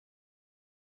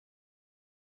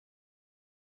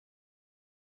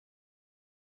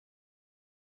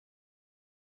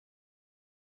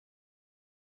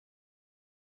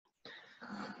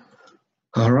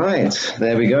All right,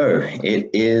 there we go. It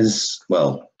is,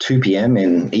 well, 2 p.m.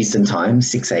 in Eastern Time,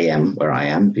 6 a.m. where I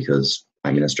am because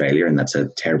I'm in Australia and that's a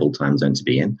terrible time zone to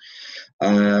be in.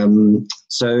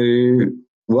 So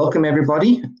welcome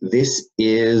everybody. This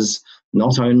is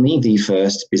not only the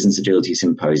first Business Agility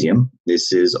Symposium,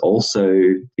 this is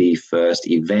also the first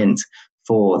event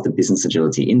for the Business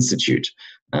Agility Institute.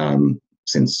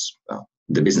 Since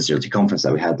the Business Agility Conference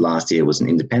that we had last year was an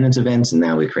independent event, and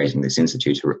now we're creating this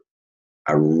institute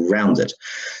around it.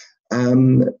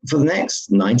 For the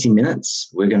next 90 minutes,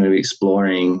 we're going to be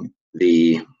exploring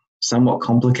the somewhat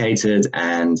complicated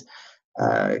and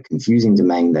confusing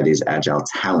domain that is Agile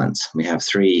Talent. We have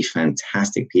three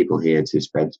fantastic people here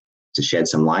to shed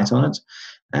some light on it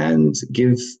and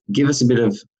give us a bit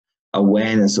of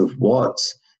awareness of what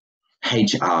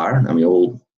HR, I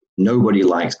mean, nobody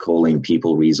likes calling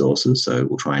people resources, so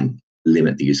we'll try and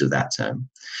limit the use of that term.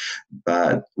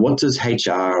 But what does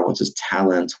HR, what does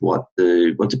talent, what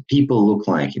do people look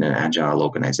like in an agile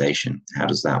organization? How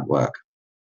does that work?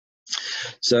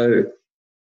 So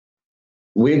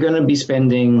we're going to be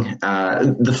spending,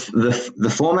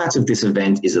 the format of this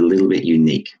event is a little bit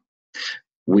unique.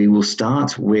 We will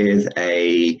start with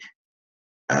each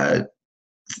of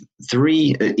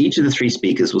the three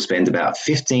speakers will spend about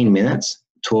 15 minutes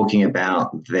talking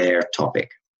about their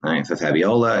topic. Right, for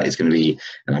Fabiola, it's going to be,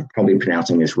 and I'm probably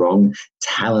pronouncing this wrong,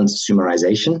 talent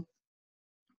summarization.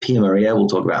 Pia-Maria will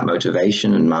talk about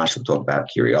motivation, and Marsha will talk about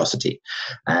curiosity.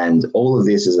 And all of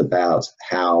this is about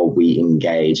how we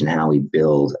engage and how we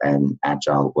build an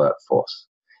agile workforce.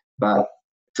 But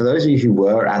for those of you who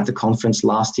were at the conference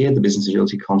last year, the Business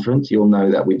Agility Conference, you'll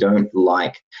know that we don't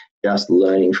like just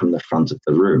learning from the front of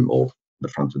the room or the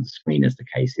front of the screen, as the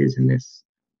case is in this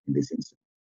instance.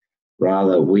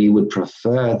 Rather, we would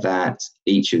prefer that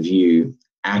each of you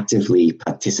actively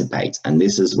participate, and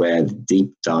this is where the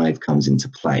deep dive comes into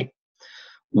play.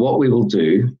 What we will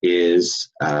do is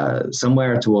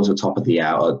somewhere towards the top of the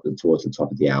hour,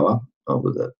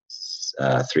 over the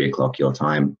 3 o'clock your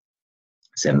time,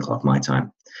 7 o'clock my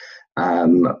time,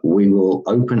 we will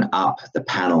open up the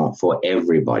panel for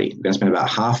everybody. We're going to spend about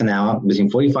half an hour,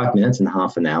 between 45 minutes and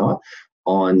half an hour,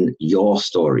 on your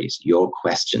stories, your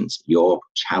questions, your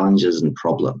challenges and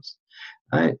problems.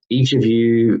 Each of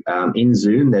you in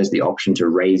Zoom, there's the option to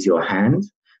raise your hand.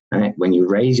 When you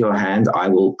raise your hand, I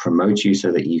will promote you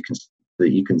so that you can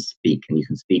speak, and you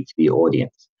can speak to the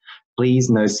audience. Please,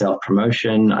 no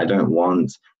self-promotion. I don't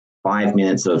want 5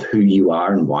 minutes of who you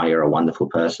are and why you're a wonderful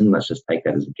person. Let's just take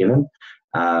that as a given.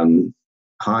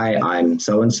 Hi, I'm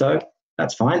so-and-so.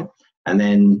 That's fine. And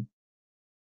then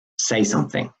say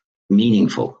something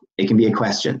meaningful. It can be a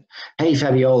question. Hey,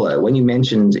 Fabiola, when you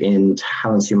mentioned in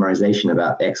talent summarization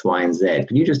about X, Y, and Z,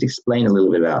 could you just explain a little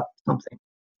bit about something?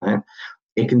 Right?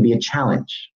 It can be a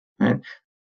challenge. Right?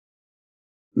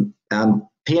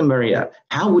 Pia-Maria,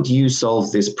 how would you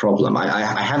solve this problem? I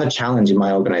have a challenge in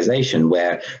my organization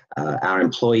where our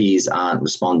employees aren't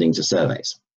responding to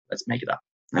surveys. Let's make it up.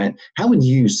 Right? How would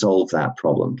you solve that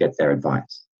problem? Get their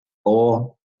advice.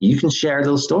 Or you can share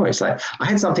little stories. Like, I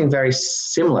had something very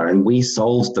similar and we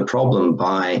solved the problem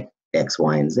by X,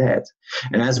 Y, and Z.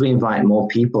 And as we invite more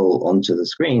people onto the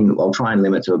screen, I'll try and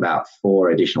limit to about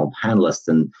 4 additional panelists.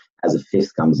 And as a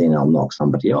fifth comes in, I'll knock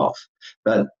somebody off.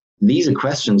 But these are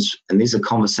questions and these are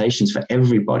conversations for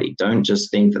everybody. Don't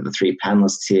just think that the 3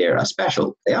 panelists here are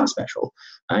special. They are special,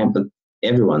 but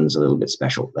everyone's a little bit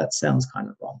special. That sounds kind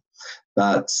of wrong.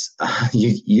 But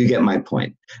you get my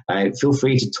point. Feel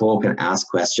free to talk and ask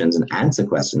questions and answer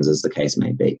questions as the case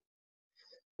may be.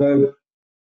 So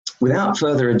without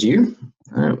further ado,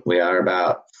 we are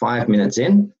about 5 minutes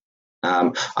in.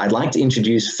 I'd like to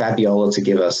introduce Fabiola to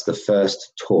give us the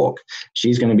first talk.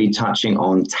 She's going to be touching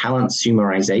on talent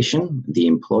summarization, the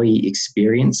employee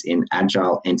experience in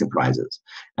agile enterprises.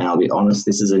 And I'll be honest,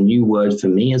 this is a new word for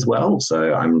me as well,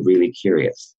 so I'm really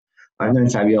curious. I've known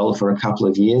Fabiola for a couple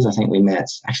of years. I think we might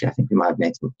have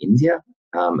met in India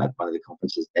at one of the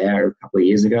conferences there a couple of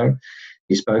years ago.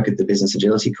 You spoke at the Business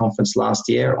Agility Conference last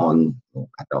year on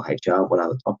Agile HR, what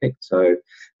other topic. So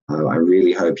I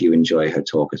really hope you enjoy her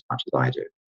talk as much as I do.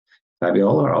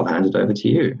 Fabiola, I'll hand it over to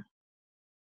you.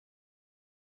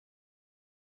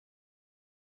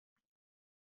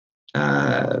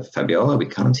 Fabiola, we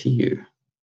can't hear you.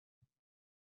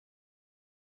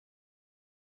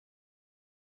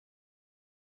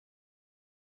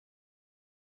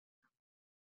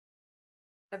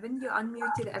 Evan, you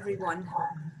unmuted everyone.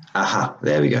 Aha,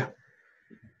 there we go.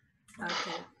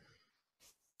 Okay.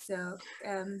 So,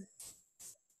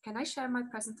 can I share my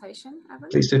presentation, Evan?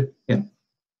 Please do, yeah. I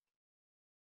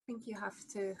think you have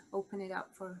to open it up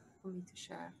for me to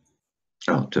share.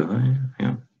 Oh, do I?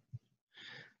 Yeah.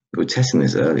 We were testing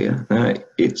this earlier. No,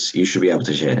 you should be able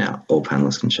to share now. All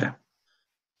panelists can share.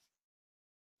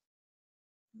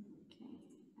 Okay,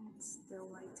 it's still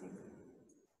waiting.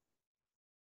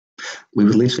 We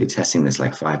were literally testing this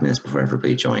like 5 minutes before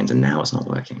everybody joined, and now it's not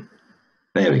working.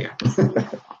 There we go.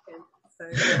 Okay,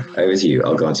 so Over to you.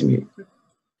 I'll go on to mute.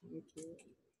 Thank you.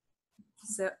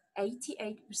 So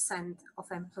 88%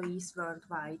 of employees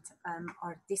worldwide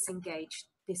are disengaged,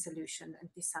 disillusioned, and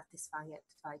dissatisfied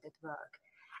at work.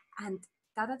 And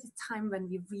that at a time when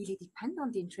we really depend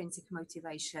on the intrinsic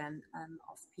motivation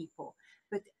of people.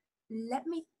 But let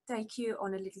me take you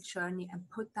on a little journey and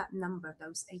put that number,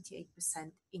 those 88%,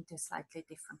 into a slightly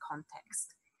different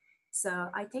context. So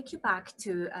I take you back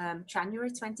to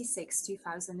January 26,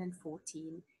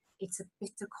 2014. It's a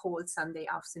bitter cold Sunday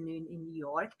afternoon in New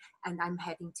York, and I'm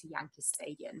heading to Yankee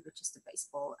Stadium, which is the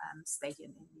baseball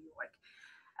stadium in New York.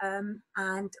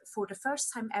 And for the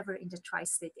first time ever in the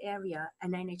tri-state area,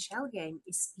 an NHL game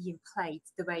is being played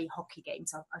the way hockey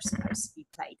games are supposed to be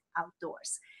played,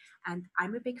 outdoors. And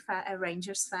I'm a big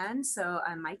Rangers fan, so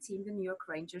my team, the New York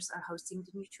Rangers, are hosting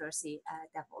the New Jersey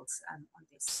Devils on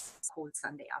this cold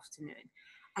Sunday afternoon.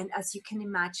 And as you can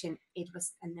imagine, it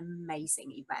was an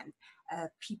amazing event.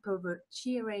 People were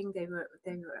cheering, they were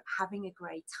having a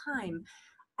great time.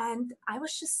 And I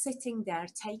was just sitting there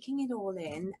taking it all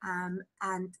in,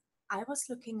 and I was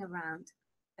looking around,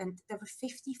 and there were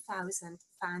 50,000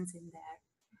 fans in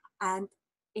there. And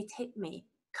it hit me.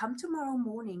 Come tomorrow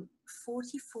morning,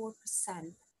 44%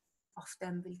 of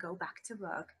them will go back to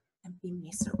work and be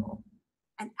miserable.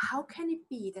 And how can it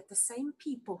be that the same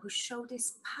people who show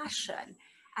this passion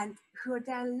and who are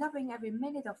there loving every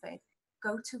minute of it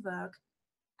go to work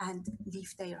and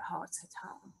leave their hearts at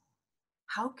home?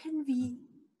 How can we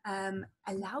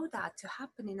allow that to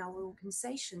happen in our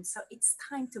organization? So it's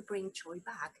time to bring joy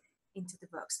back into the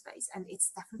workspace, and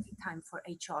it's definitely time for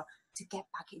HR to get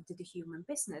back into the human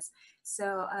business.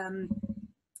 So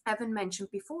Evan mentioned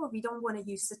before, we don't want to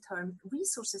use the term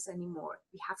resources anymore.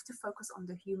 We have to focus on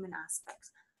the human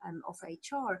aspects of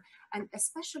HR, and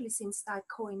especially since that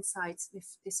coincides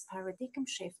with this paradigm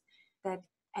shift that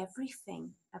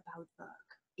everything about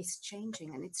work is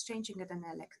changing, and it's changing at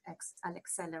an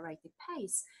accelerated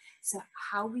pace. So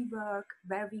how we work,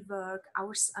 where we work,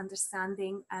 our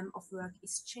understanding of work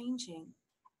is changing.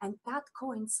 And that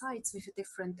coincides with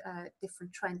a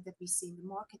different trend that we see in the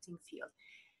marketing field.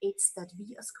 It's that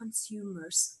we as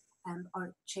consumers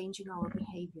are changing our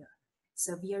behavior.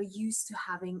 So we are used to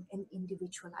having an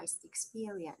individualized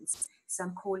experience.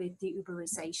 Some call it the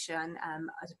Uberization,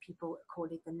 other people call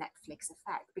it the Netflix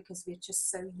effect, because we're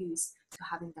just so used to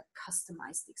having that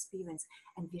customized experience.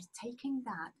 And we're taking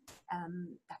that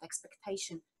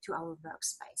expectation to our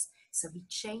workspace. So we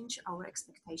change our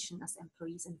expectation as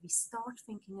employees, and we start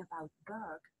thinking about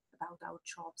work, about our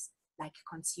jobs, like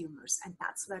consumers. And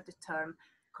that's where the term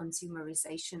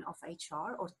consumerization of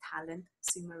HR, or talent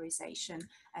consumerization,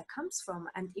 comes from.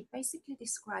 And it basically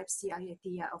describes the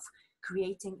idea of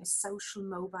creating a social,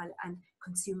 mobile, and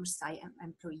consumer-side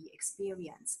employee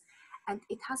experience. And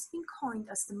it has been coined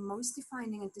as the most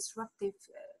defining and disruptive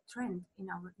trend in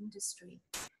our industry.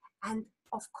 And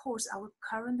of course, our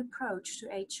current approach to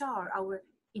HR, our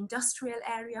industrial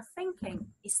area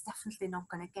thinking, is definitely not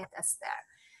going to get us there.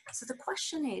 So the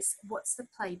question is, what's the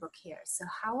playbook here? So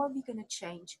how are we going to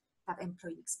change that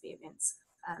employee experience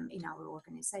in our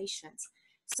organizations?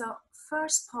 So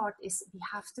first part is we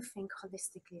have to think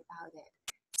holistically about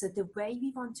it. So the way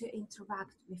we want to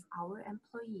interact with our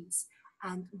employees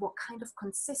and what kind of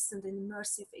consistent and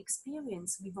immersive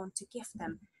experience we want to give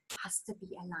them has to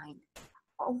be aligned.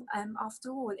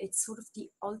 After all, it's sort of the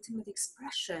ultimate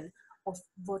expression of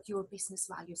what your business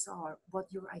values are, what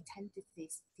your identity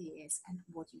is, and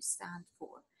what you stand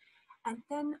for. And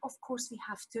then, of course, we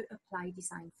have to apply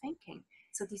design thinking.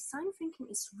 So design thinking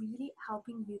is really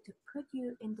helping you to put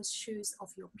you in the shoes of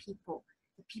your people,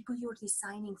 the people you're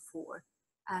designing for,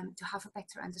 to have a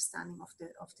better understanding of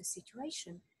the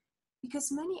situation.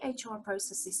 Because many HR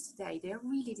processes today, they're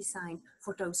really designed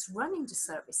for those running the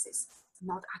services,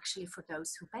 not actually for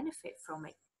those who benefit from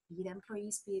it, be it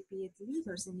employees, be it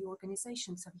leaders in the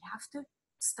organization. So we have to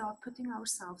start putting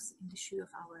ourselves in the shoe of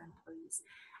our employees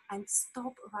and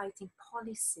stop writing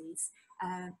policies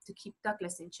to keep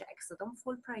Douglas in check. So don't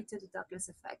fall prey to the Douglas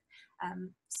effect.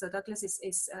 So Douglas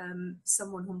is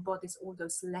someone who embodies all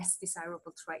those less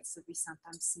desirable traits that we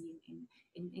sometimes see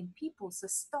in people. So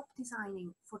stop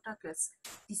designing for Douglas.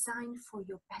 Design for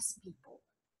your best people,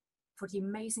 for the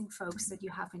amazing folks that you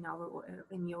have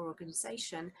in your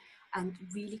organization, and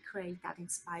really create that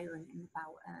inspiring and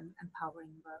empowering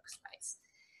workspace.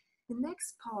 The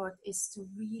next part is to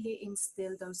really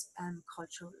instill those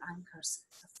cultural anchors.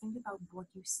 So think about what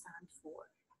you stand for,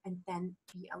 and then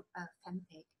be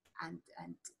authentic and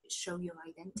show your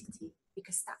identity,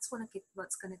 because that's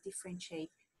what's going to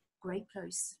differentiate great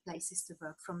places to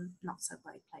work from not so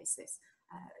great places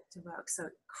to work. So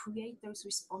create those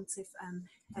responsive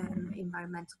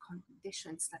environmental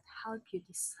conditions that help you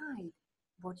decide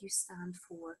what you stand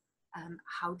for,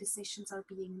 how decisions are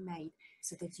being made,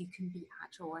 so that you can be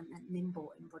agile and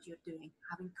nimble in what you're doing,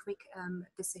 having quick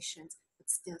decisions, but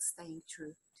still staying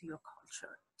true to your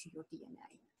culture, to your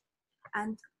DNA.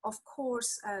 And of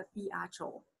course, be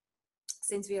agile.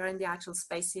 Since we are in the agile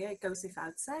space here, it goes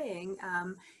without saying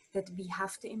that we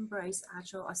have to embrace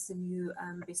agile as the new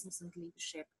business and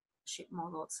leadership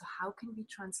model. So how can we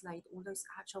translate all those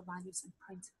agile values and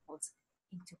principles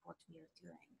into what we are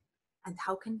doing? And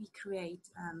how can we create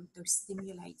those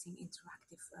stimulating,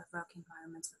 interactive work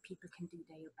environments where people can do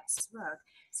their best work?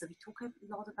 So we talk a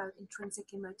lot about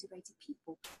intrinsically motivated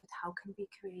people, but how can we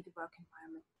create a work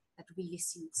environment that really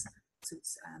suits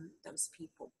those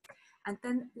people? And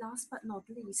then last but not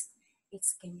least,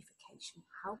 it's gamification.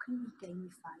 How can we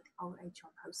gamify our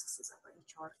HR processes, our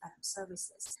HR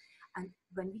services? And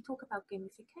when we talk about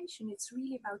gamification, it's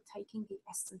really about taking the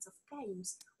essence of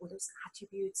games, or those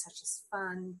attributes such as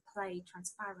fun, play,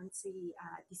 transparency,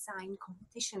 design,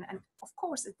 competition, and of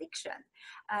course addiction,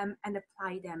 and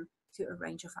apply them to a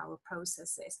range of our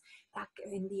processes. That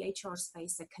in the HR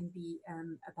space, that can be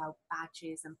about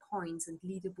badges and points and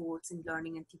leaderboards in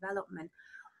learning and development,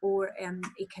 or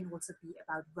it can also be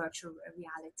about virtual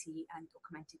reality and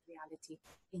augmented reality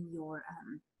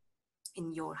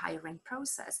in your hiring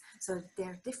process. So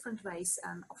there are different ways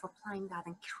of applying that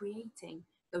and creating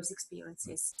those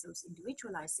experiences, those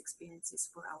individualized experiences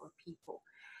for our people.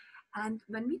 And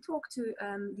when we talk to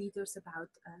leaders about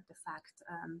the fact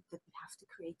that we have to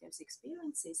create those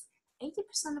experiences,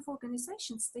 80% of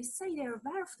organizations, they say they're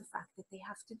aware of the fact that they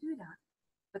have to do that,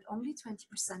 but only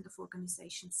 20% of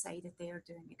organizations say that they are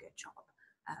doing a good job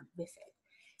with it.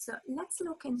 So let's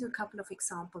look into a couple of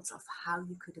examples of how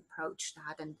you could approach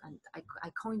that. And I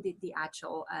coined it the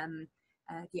Agile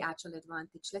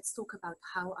advantage. Let's talk about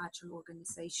how Agile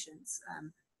organizations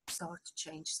start to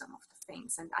change some of the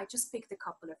things. And I just picked a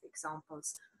couple of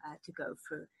examples to go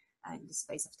through in the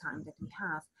space of time that we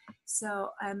have.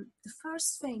 So the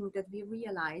first thing that we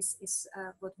realize is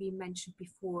what we mentioned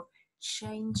before: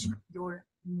 change your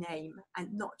name,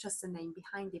 and not just the name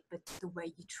behind it, but the way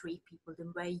you treat people,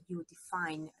 the way you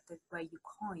define, the way you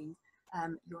coin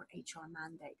your HR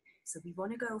mandate. So we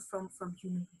want to go from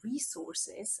human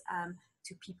resources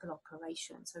to people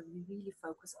operations. So we really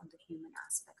focus on the human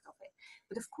aspect of it.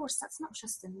 But of course, that's not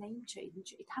just a name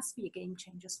change. It has to be a game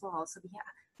change as well. So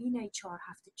we in HR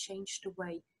have to change the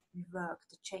way we work,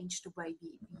 to change the way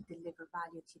we deliver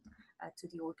value to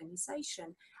the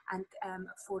organization. And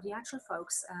for the Agile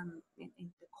folks in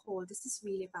the call, this is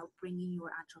really about bringing your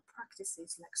Agile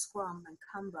practices like Scrum and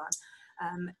Kanban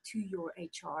to your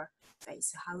HR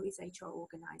base. How is HR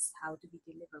organized? How do we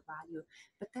deliver value?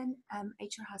 But then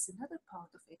HR has another part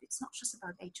of it. It's not just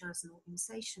about HR as an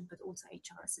organization, but also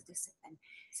HR as a discipline.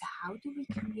 So how do we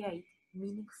create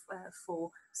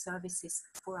meaningful services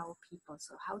for our people?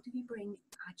 So how do we bring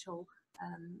agile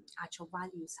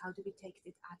values? How do we take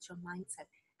the agile mindset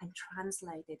and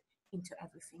translate it into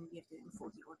everything we are doing for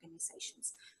the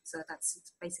organizations? So that's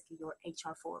basically your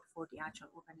HR for the agile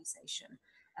organization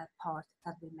part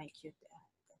that will make you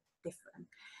different.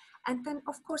 And then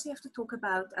of course you have to talk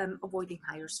about avoiding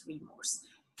hires remorse.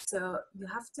 So you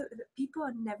have to, people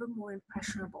are never more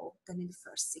impressionable than in the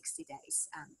first 60 days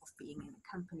of being in a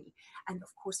company. And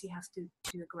of course, you have to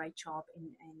do a great job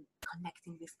in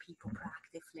connecting with people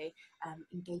proactively,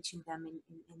 engaging them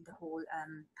in the whole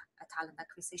talent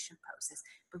acquisition process.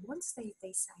 But once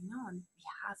they sign on, we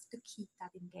have to keep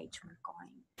that engagement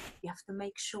going. We have to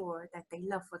make sure that they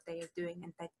love what they are doing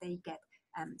and that they get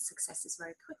successes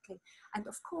very quickly. And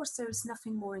of course, there's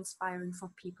nothing more inspiring for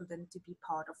people than to be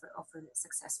part of a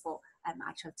successful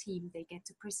Agile team. They get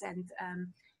to present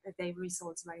their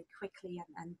results very quickly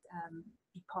and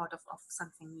be part of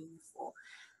something meaningful.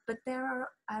 But there are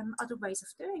other ways of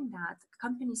doing that.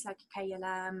 Companies like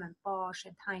KLM and Bosch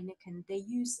and Heineken, they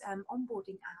use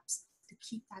onboarding apps to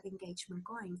keep that engagement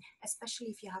going, especially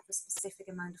if you have a specific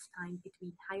amount of time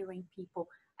between hiring people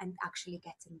and actually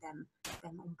getting them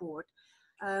on board.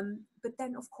 But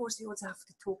then, of course, you also have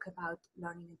to talk about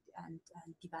learning and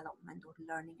development, or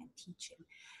learning and teaching.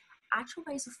 Agile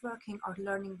ways of working are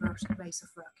learning ways of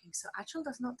working. So Agile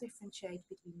does not differentiate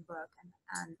between work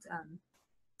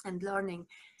and learning.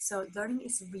 So learning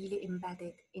is really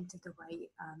embedded into the way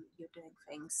you're doing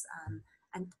things.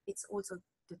 And it's also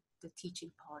the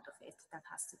teaching part of it that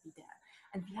has to be there.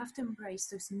 And we have to embrace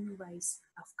those new ways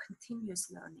of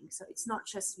continuous learning. So it's not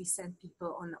just we send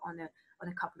people on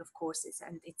a couple of courses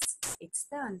and it's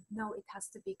done. No, it has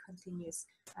to be continuous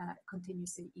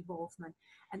evolvement.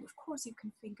 And of course, you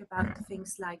can think about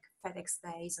things like FedEx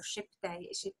days or Ship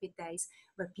It days,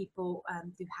 where people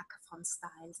do hackathon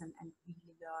styles and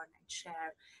really learn and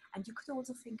share. And you could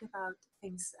also think about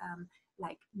things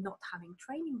like not having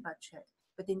training budget,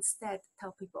 but instead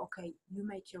tell people, okay, you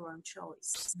make your own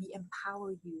choice. We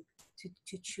empower you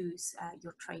to choose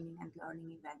your training and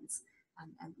learning events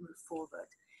and move forward.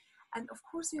 And of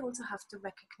course, we also have to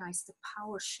recognize the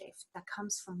power shift that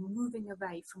comes from moving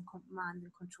away from command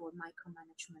and control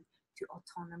micromanagement to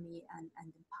autonomy and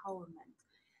empowerment.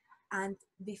 And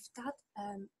with that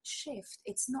shift,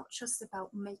 it's not just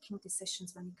about making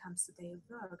decisions when it comes to their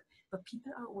work, but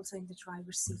people are also in the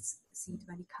driver's seat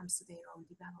when it comes to their own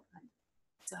development.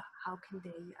 So how can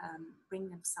they bring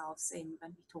themselves in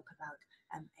when we talk about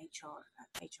HR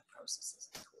processes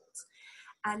and tools?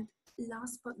 And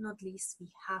last but not least, we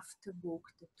have to walk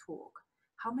the talk.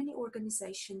 How many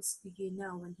organizations do you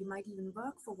know, and you might even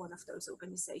work for one of those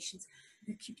organizations,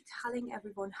 who keep telling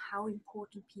everyone how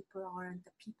important people are and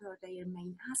that people are their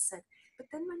main asset, but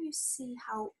then when you see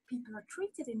how people are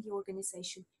treated in the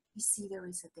organization, you see there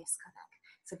is a disconnect.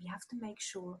 So we have to make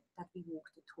sure that we walk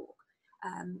the talk.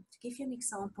 To give you an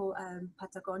example,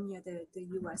 Patagonia, the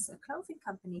US clothing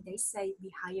company, they say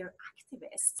we hire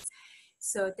activists.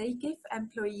 So they give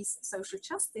employees Social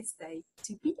Justice Day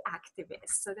to be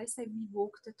activists. So they say we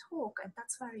walk the talk, and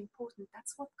that's very important.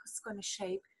 That's what's going to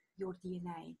shape your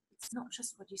DNA. It's not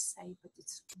just what you say, but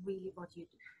it's really what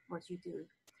you do.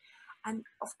 And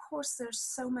of course, there's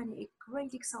so many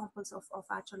great examples of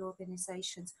agile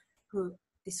organizations who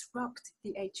disrupt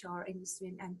the HR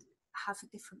industry and have a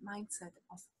different mindset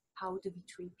of how do we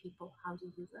treat people, how do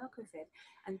we work with it.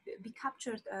 And we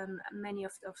captured many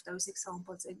of those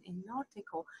examples in an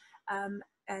article,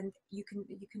 and you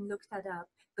can look that up.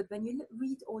 But when you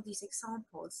read all these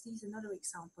examples, these and other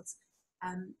examples,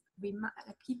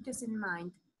 keep this in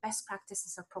mind. Best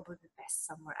practices are probably best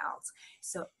somewhere else.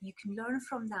 So you can learn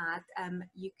from that.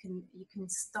 You can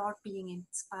start being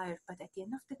inspired, but at the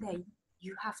end of the day,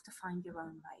 you have to find your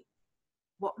own way.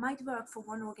 What might work for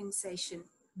one organization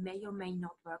may or may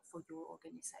not work for your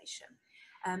organization.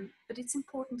 But it's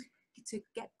important to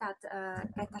get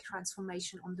that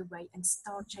transformation on the way and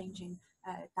start changing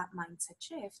that mindset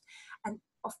shift. And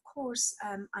of course,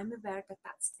 I'm aware that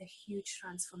that's a huge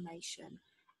transformation,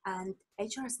 and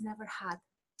HR has never had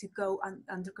to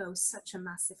undergo such a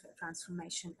massive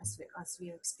transformation as we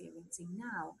are experiencing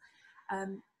now.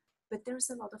 But there's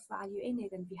a lot of value in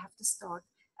it, and we have to start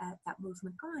that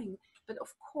movement going. But of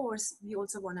course, we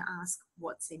also want to ask,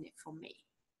 what's in it for me?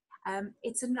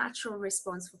 It's a natural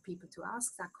response for people to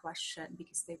ask that question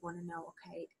because they want to know,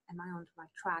 okay, am I on the right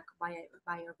track? Why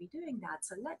are we doing that?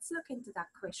 So let's look into that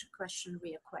question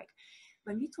real quick.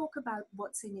 When we talk about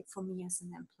what's in it for me as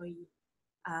an employee,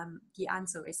 the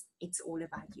answer is it's all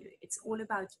about you. It's all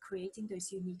about creating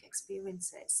those unique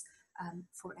experiences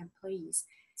for employees.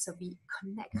 So we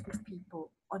connect with people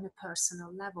on a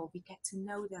personal level. We get to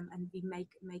know them, and we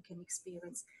make an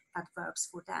experience that works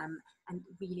for them and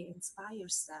really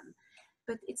inspires them.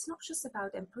 But it's not just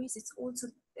about employees, it's also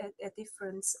a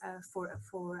difference for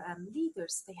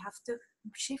leaders. They have to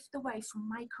shift away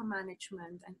from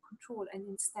micromanagement and control and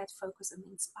instead focus on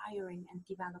inspiring and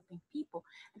developing people.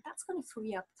 And that's going to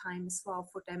free up time as well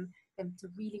for them to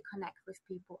really connect with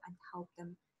people and help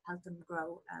them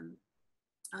grow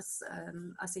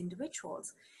as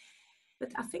individuals.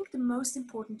 But I think the most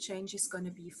important change is going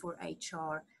to be for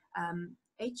HR.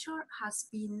 HR has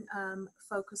been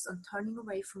focused on turning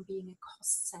away from being a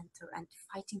cost center and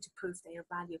fighting to prove their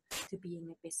value to being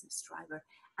a business driver.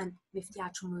 And with the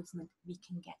Agile movement, we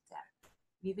can get there.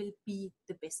 We will be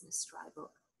the business driver.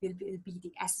 We will be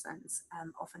the essence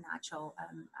of an Agile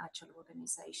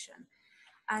organization.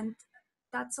 And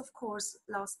that's, of course,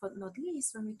 last but not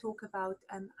least, when we talk about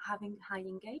having high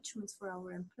engagements for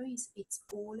our employees, it's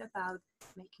all about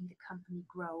making the company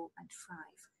grow and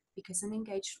thrive, because an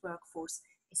engaged workforce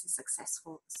is a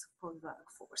successful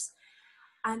workforce.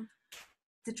 And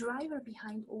the driver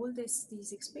behind all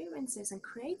these experiences and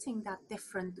creating that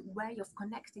different way of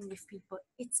connecting with people,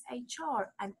 it's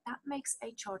HR, and that makes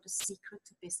HR the secret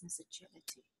to business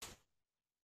agility.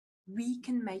 We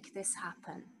can make this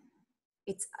happen.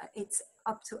 It's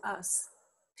up to us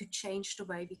to change the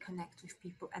way we connect with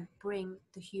people and bring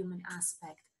the human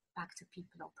aspect back to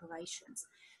people operations.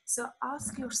 So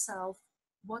ask yourself,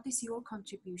 what is your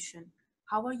contribution?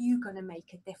 How are you going to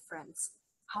make a difference?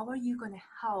 How are you going to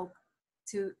help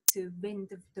to win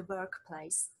the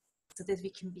workplace so that we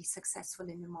can be successful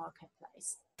in the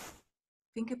marketplace.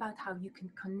 Think about how you can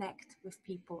connect with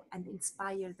people and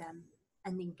inspire them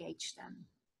and engage them.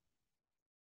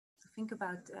 So think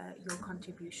about your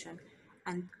contribution,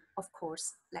 and of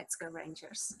course, let's go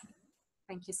Rangers.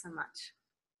 Thank you so much.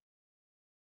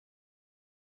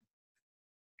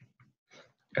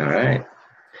 All right.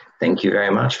 Thank you very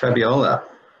much, Fabiola.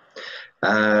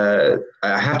 I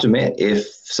have to admit, if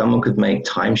someone could make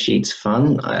timesheets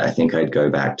fun, I think I'd go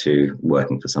back to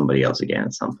working for somebody else again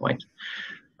at some point.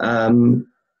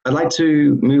 I'd like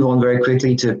to move on very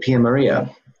quickly to Pia-Maria.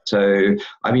 So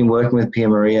I've been working with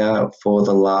Pia-Maria for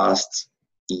the last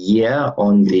year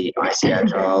on the IC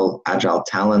Agile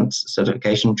Talent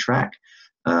certification track.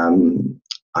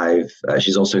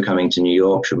 She's also coming to New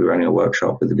York. She'll be running a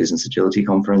workshop with the Business Agility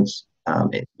Conference,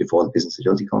 before the Business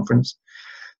Agility Conference.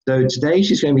 So today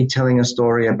she's going to be telling a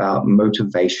story about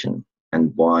motivation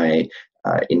and why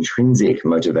intrinsic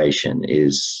motivation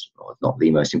is not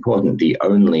the most important, the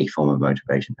only form of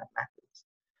motivation that matters.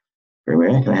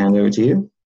 Pia-Maria, can I hand over to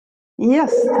you?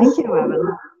 Yes, thank you,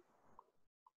 Evan.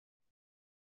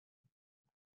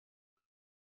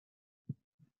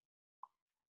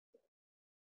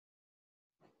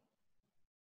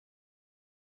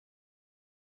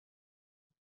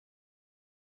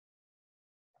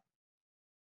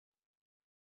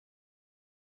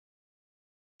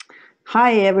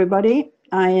 Hi, everybody.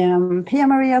 I am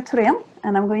Pia-Maria Thorén,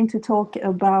 and I'm going to talk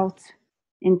about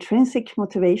intrinsic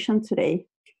motivation today.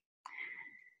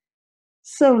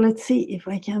 So let's see if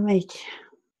I can make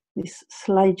this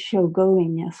slideshow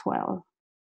going as well.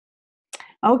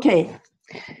 Okay.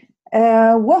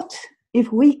 What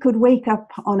if we could wake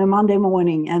up on a Monday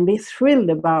morning and be thrilled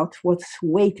about what's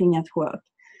waiting at work?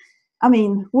 I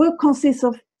mean, work consists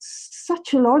of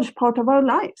such a large part of our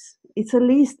lives. It's at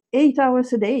least 8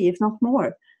 hours a day, if not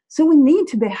more. So we need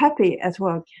to be happy at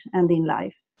work and in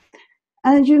life.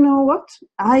 And you know what?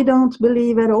 I don't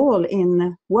believe at all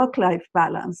in work-life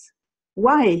balance.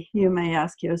 Why, you may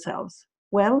ask yourselves?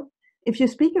 Well, if you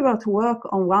speak about work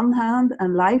on one hand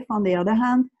and life on the other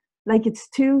hand, like it's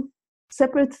two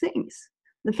separate things.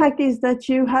 The fact is that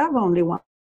you have only one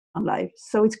life,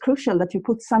 so it's crucial that you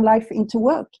put some life into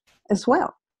work as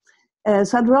well.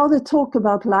 So I'd rather talk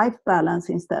about life balance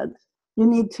instead. You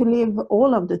need to live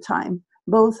all of the time,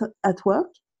 both at work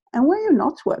and when you're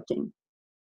not working.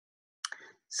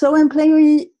 So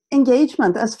employee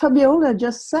engagement, as Fabiola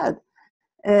just said,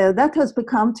 that has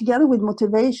become, together with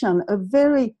motivation, a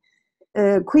very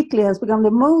quickly has become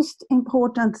the most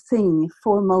important thing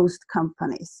for most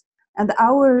companies. And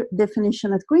our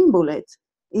definition at Green Bullet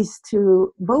is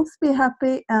to both be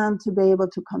happy and to be able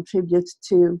to contribute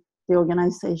to the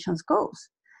organization's goals.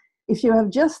 If you have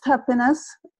just happiness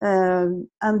and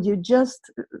you just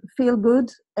feel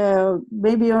good,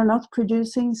 maybe you're not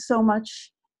producing so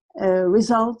much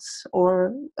results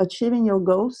or achieving your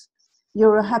goals,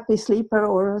 you're a happy sleeper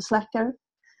or a slacker.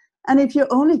 And if you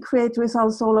only create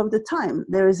results all of the time,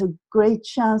 there is a great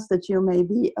chance that you may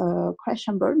be a crash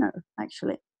and burner,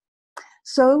 actually.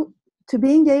 So to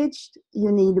be engaged,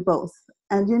 you need both.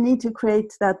 And you need to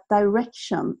create that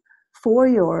direction for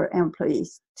your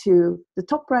employees to the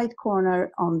top right corner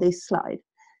on this slide.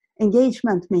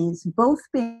 Engagement means both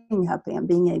being happy and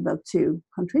being able to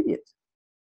contribute.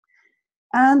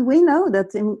 And we know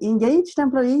that engaged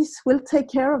employees will take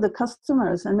care of the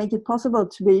customers and make it possible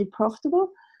to be profitable.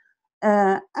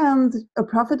 And a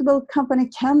profitable company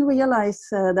can realize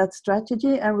that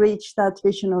strategy and reach that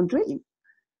vision or dream.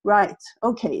 Right,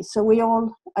 okay, so we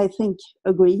all, I think,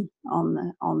 agree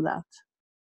on that.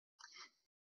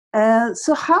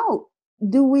 So how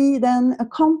do we then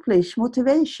accomplish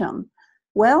motivation?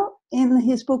 Well, in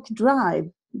his book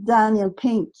Drive, Daniel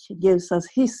Pink gives us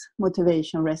his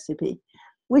motivation recipe,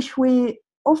 which we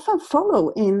often follow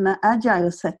in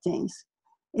agile settings.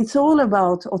 It's all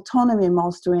about autonomy,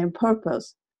 mastery, and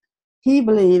purpose. He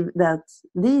believed that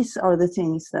these are the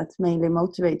things that mainly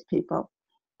motivate people.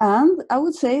 And I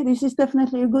would say this is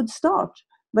definitely a good start,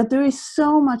 but there is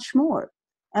so much more.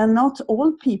 And not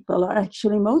all people are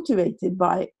actually motivated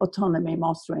by autonomy,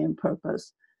 mastery, and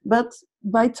purpose, but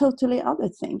by totally other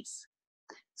things.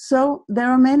 So there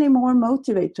are many more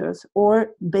motivators,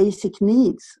 or basic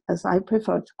needs, as I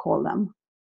prefer to call them.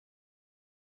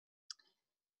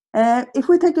 If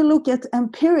we take a look at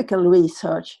empirical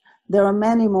research, there are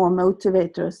many more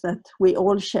motivators that we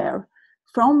all share,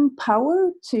 from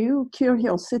power to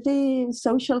curiosity,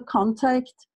 social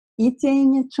contact,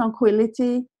 eating,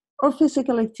 tranquility, or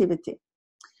physical activity.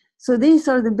 So these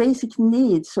are the basic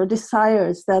needs or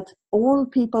desires that all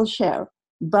people share,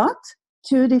 but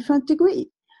to a different degree.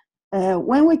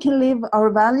 When we can live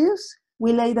our values,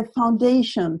 we lay the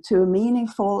foundation to a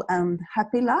meaningful and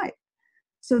happy life.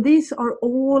 So these are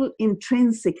all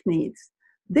intrinsic needs.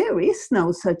 There is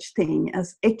no such thing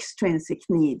as extrinsic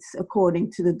needs,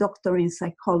 according to the doctor in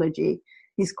psychology.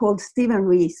 He's called Stephen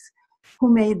Rees,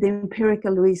 who made the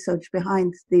empirical research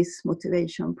behind this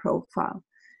motivation profile.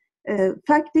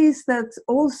 Fact is that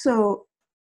also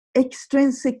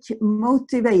extrinsic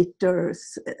motivators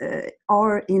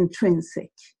are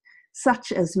intrinsic,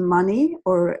 such as money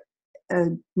or a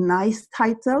nice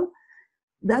title.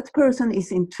 That person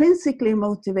is intrinsically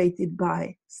motivated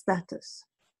by status,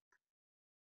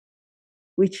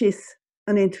 which is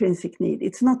an intrinsic need.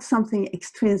 It's not something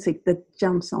extrinsic that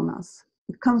jumps on us.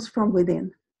 It comes from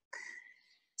within.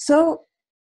 So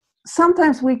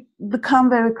sometimes we become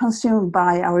very consumed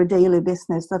by our daily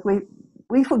business that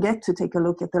we forget to take a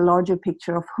look at the larger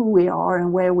picture of who we are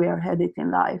and where we are headed in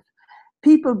life.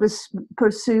 People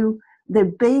pursue their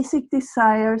basic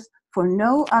desires for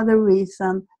no other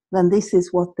reason than this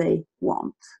is what they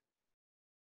want.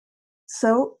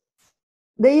 So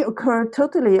they occur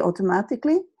totally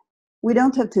automatically. We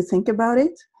don't have to think about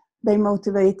it. They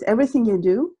motivate everything you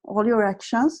do, all your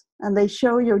actions, and they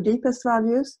show your deepest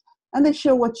values, and they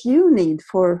show what you need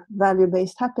for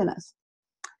value-based happiness.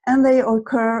 And they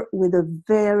occur with a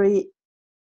very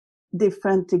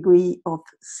different degree of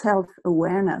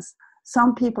self-awareness.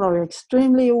 Some people are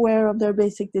extremely aware of their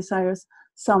basic desires,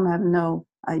 some have no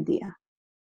idea.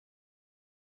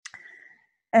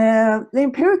 The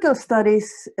empirical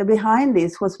studies behind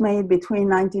this was made between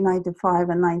 1995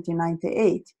 and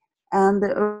 1998, and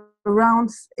around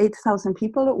 8,000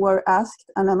 people were asked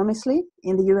anonymously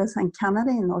in the US and Canada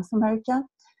in North America,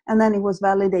 and then it was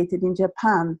validated in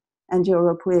Japan and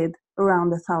Europe with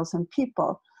around 1,000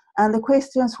 people. And the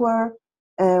questions were,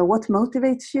 what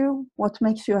motivates you? What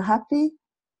makes you happy?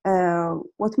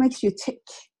 What makes you tick,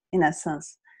 in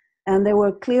essence? And there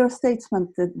were clear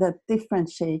statements that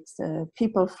differentiate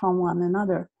people from one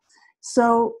another.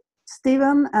 So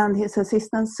Stephen and his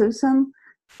assistant Susan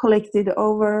collected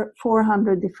over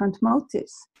 400 different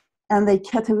motives, and they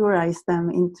categorized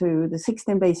them into the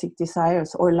 16 basic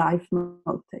desires or life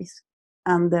motives.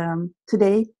 And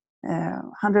today,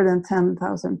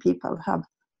 110,000 people have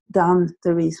done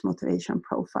the Rees motivation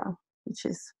profile, which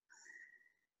is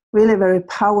really a very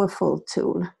powerful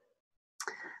tool.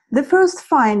 The first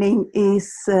finding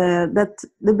is that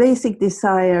the basic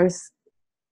desires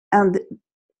and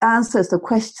answers the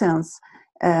questions,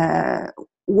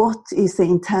 what is the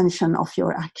intention of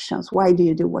your actions? Why do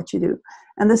you do what you do?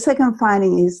 And the second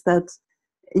finding is that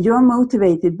you're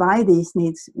motivated by these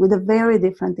needs with a very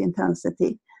different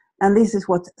intensity. And this is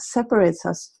what separates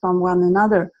us from one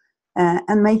another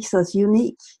and makes us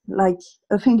unique, like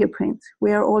a fingerprint.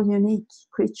 We are all unique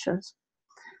creatures.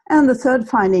 And the third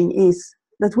finding is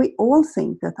that we all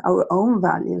think that our own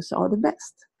values are the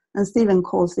best. And Stephen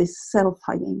calls this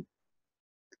self-hugging.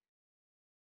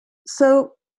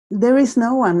 So there is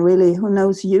no one really who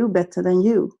knows you better than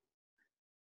you.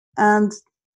 And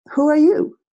who are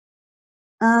you?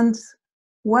 And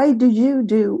why do you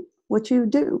do what you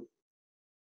do?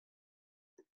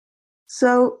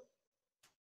 So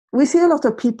we see a lot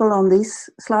of people on this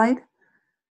slide.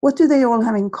 What do they all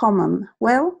have in common?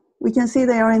 Well, we can see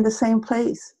they are in the same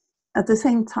place at the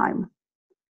same time.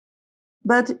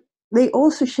 But they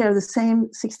also share the same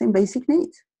 16 basic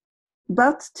needs,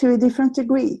 but to a different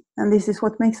degree. And this is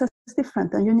what makes us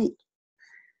different and unique.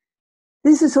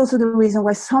 This is also the reason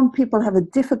why some people have a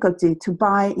difficulty to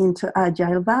buy into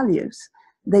agile values.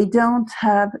 They don't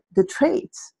have the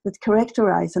traits that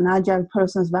characterize an agile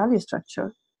person's value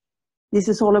structure. This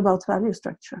is all about value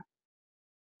structure.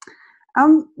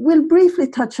 We'll briefly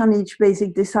touch on each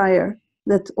basic desire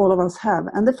that all of us have.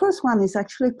 And the first one is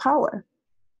actually power.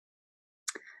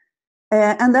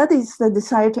 And that is the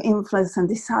desire to influence and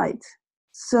decide.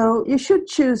 So you should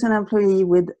choose an employee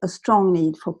with a strong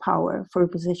need for power for a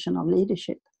position of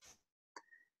leadership.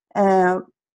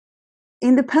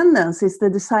 Independence is the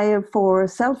desire for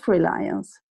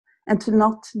self-reliance and to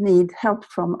not need help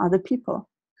from other people.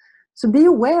 So be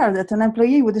aware that an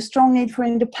employee with a strong need for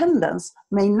independence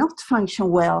may not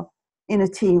function well in a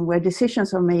team where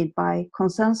decisions are made by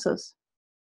consensus.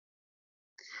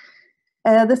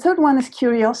 The third one is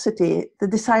curiosity, the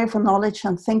desire for knowledge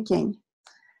and thinking.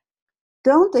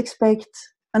 Don't expect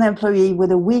an employee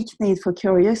with a weak need for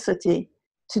curiosity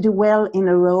to do well in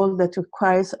a role that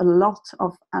requires a lot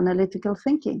of analytical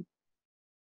thinking.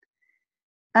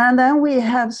 And then we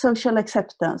have social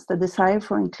acceptance, the desire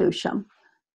for inclusion.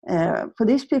 For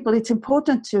these people, it's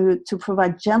important to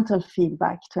provide gentle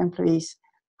feedback to employees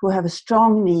who have a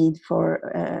strong need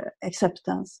for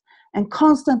acceptance and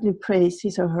constantly praise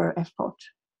his or her effort.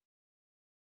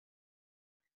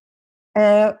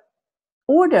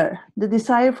 Order, the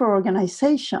desire for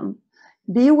organization.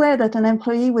 Be aware that an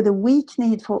employee with a weak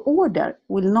need for order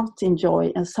will not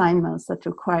enjoy assignments that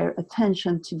require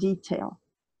attention to detail.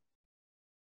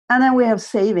 And then we have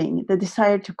saving, the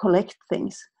desire to collect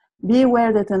things. Be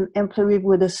aware that an employee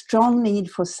with a strong need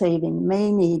for saving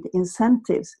may need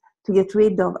incentives to get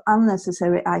rid of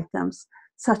unnecessary items,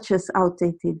 such as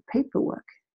outdated paperwork,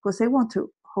 because they want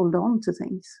to hold on to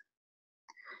things.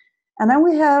 And then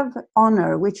we have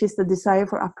honor, which is the desire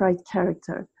for upright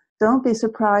character. Don't be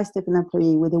surprised if an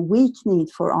employee with a weak need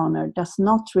for honor does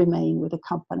not remain with the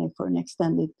company for an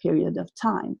extended period of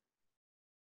time.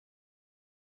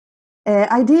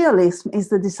 Idealism is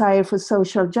the desire for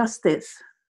social justice.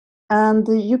 And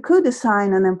you could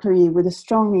assign an employee with a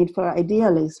strong need for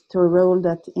idealism to a role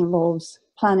that involves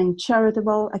planning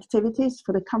charitable activities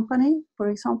for the company, for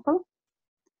example.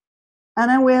 And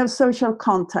then we have social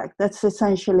contact. That's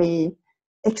essentially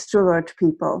extrovert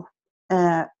people.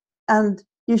 And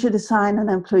you should assign an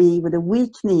employee with a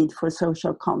weak need for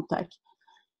social contact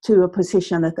to a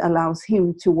position that allows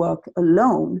him to work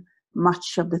alone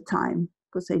much of the time,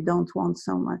 because they don't want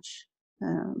so much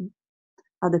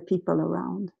other people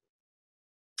around.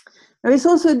 There is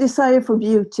also a desire for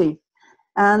beauty,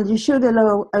 and you should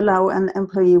allow an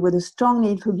employee with a strong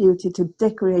need for beauty to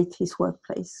decorate his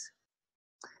workplace.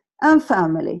 And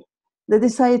family, the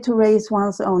desire to raise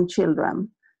one's own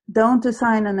children. Don't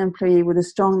assign an employee with a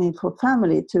strong need for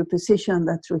family to a position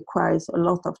that requires a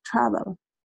lot of travel.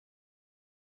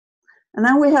 And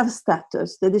then we have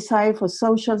status, the desire for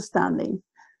social standing.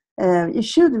 You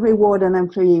should reward an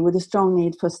employee with a strong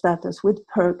need for status with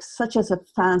perks such as a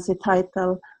fancy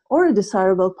title or a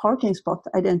desirable parking spot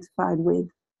identified with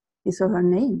his or her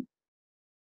name.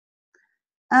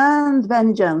 And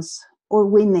vengeance or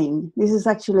winning. This is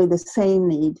actually the same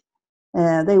need.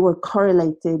 They were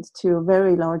correlated to a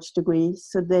very large degree,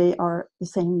 so they are the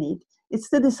same need. It's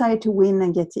the desire to win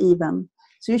and get even.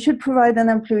 So you should provide an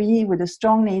employee with a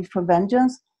strong need for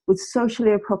vengeance with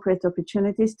socially appropriate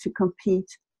opportunities to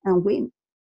compete and win.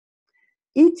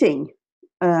 Eating,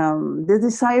 the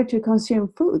desire to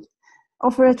consume food.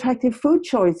 Offer attractive food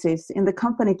choices in the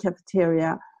company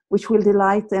cafeteria, which will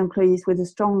delight the employees with a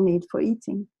strong need for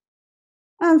eating.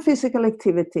 And physical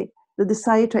activity, the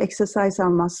desire to exercise our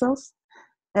muscles.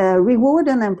 Reward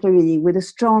an employee with a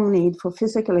strong need for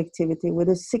physical activity with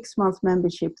a 6-month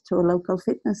membership to a local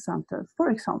fitness center, for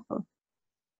example.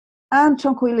 And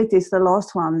tranquility is the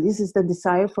last one. This is the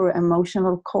desire for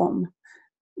emotional calm.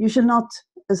 You should not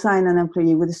assign an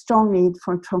employee with a strong need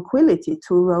for tranquility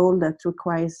to a role that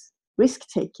requires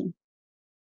risk-taking.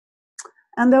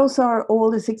 And those are all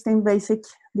the 16 basic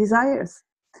desires.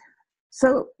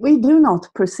 So we do not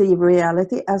perceive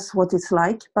reality as what it's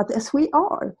like, but as we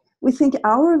are. We think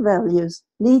our values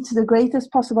lead to the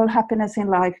greatest possible happiness in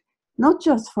life, not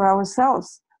just for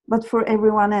ourselves, but for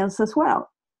everyone else as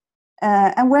well.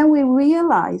 And when we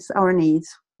realize our needs,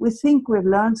 we think we've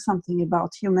learned something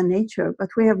about human nature, but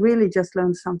we have really just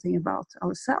learned something about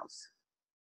ourselves.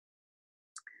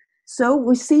 So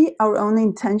we see our own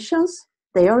intentions.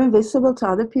 They are invisible to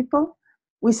other people.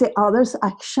 We see others'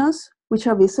 actions, which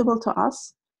are visible to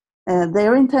us.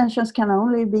 Their intentions can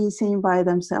only be seen by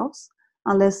themselves,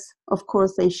 unless, of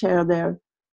course, they share their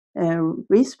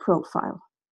risk profile.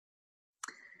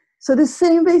 So the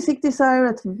same basic desire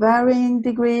at varying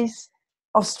degrees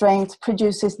of strength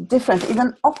produces different,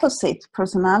 even opposite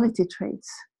personality traits.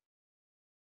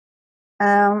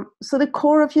 So the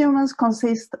core of humans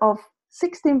consists of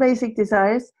 16 basic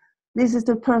desires. This is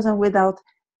the person without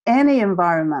any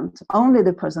environment, only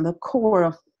the person, the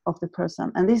core of the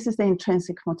person. And this is the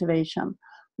intrinsic motivation,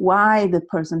 why the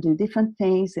person do different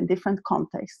things in different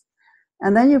contexts.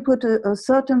 And then you put a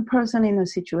certain person in a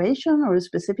situation or a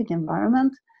specific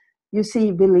environment, you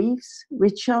see beliefs,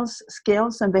 rituals,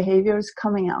 skills, and behaviors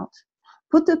coming out.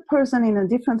 Put the person in a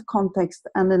different context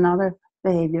and another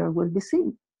behavior will be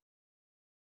seen.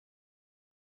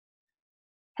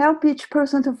 Help each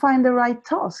person to find the right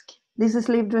task. This is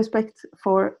lived respect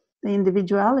for the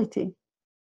individuality.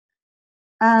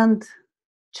 And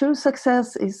true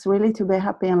success is really to be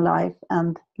happy in life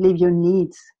and live your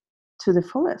needs to the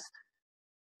fullest.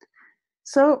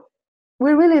 So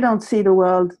we really don't see the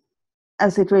world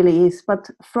as it really is, but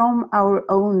from our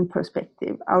own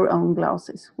perspective, our own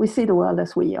glasses. We see the world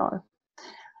as we are.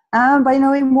 And by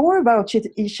knowing more about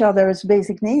each other's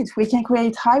basic needs, we can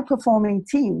create high-performing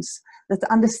teams that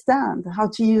understand how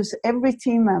to use every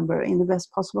team member in the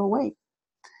best possible way.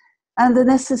 And the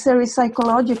necessary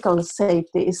psychological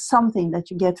safety is something that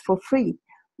you get for free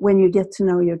when you get to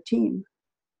know your team.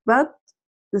 But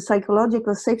the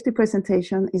psychological safety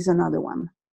presentation is another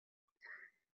one.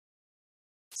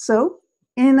 So,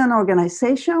 in an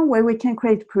organization where we can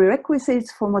create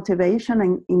prerequisites for motivation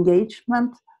and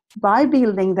engagement by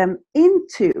building them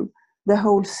into the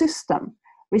whole system,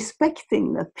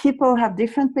 respecting that people have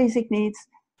different basic needs,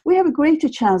 we have a greater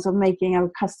chance of making our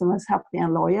customers happy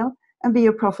and loyal and be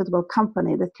a profitable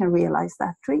company that can realize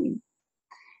that dream.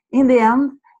 In the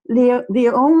end,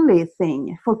 the only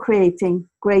thing for creating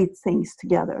great things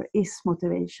together is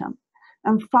motivation.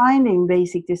 And finding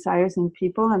basic desires in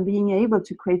people and being able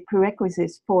to create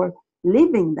prerequisites for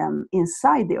living them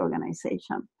inside the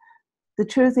organization. The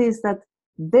truth is that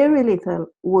very little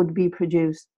would be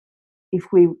produced if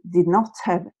we did not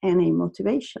have any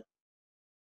motivation.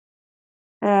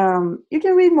 You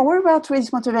can read more about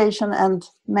raise motivation and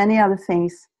many other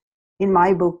things in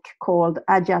my book called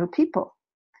Agile People,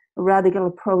 a radical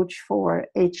approach for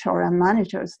HR and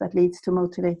managers that leads to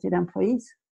motivated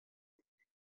employees.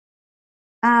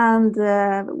 And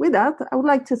with that, I would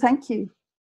like to thank you.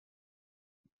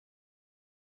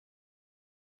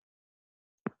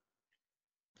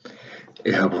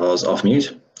 I was off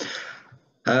mute.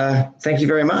 Thank you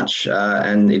very much.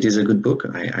 And it is a good book.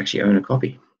 I actually own a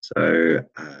copy, so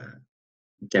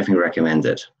definitely recommend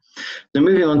it. So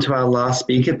moving on to our last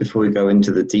speaker before we go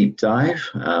into the deep dive,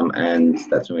 and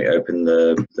that's when we open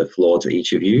the floor to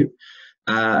each of you.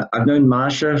 I've known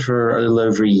Marsha for a little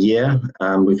over a year.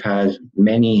 We've had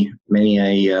many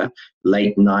a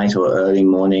late night or early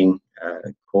morning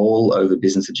call over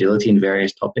business agility and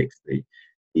various topics,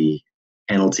 the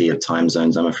penalty of time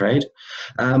zones, I'm afraid.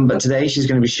 But today she's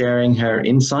going to be sharing her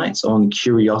insights on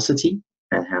curiosity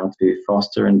and how to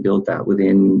foster and build that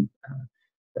within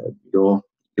your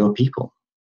people.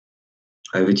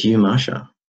 Over to you, Marsha.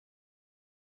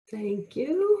 Thank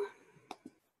you.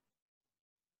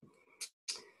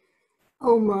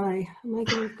 Oh my, am I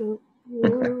going to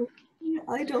go?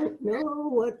 I don't know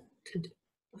what to do.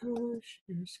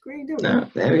 Share screen. No,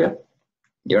 there we go.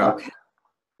 You're up.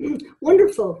 Okay.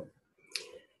 Wonderful.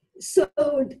 So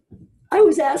I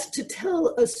was asked to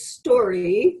tell a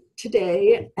story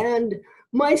today, and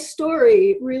my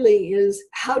story really is,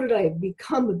 how did I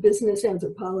become a business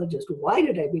anthropologist? Why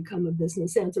did I become a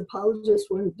business anthropologist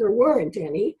when there weren't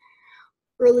any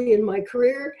early in my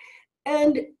career?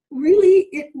 And really,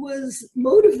 it was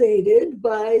motivated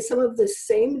by some of the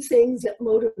same things that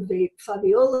motivate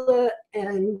Fabiola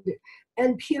and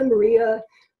Pia-Maria,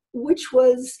 which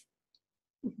was,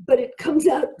 but it comes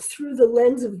out through the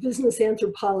lens of business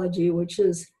anthropology, which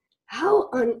is how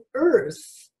on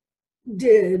earth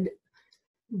did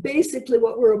basically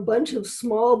what were a bunch of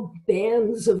small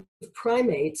bands of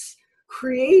primates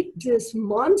create this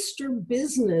monster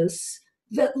business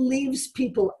that leaves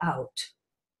people out,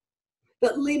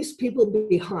 that leaves people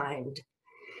behind.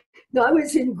 Now, I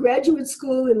was in graduate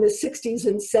school in the 60s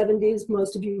and 70s.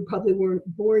 Most of you probably weren't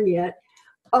born yet.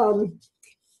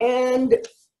 And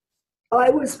I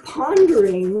was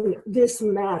pondering this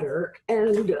matter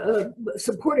and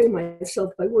supporting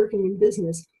myself by working in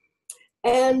business.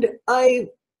 And I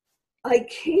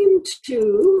came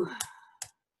to,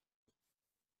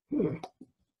 here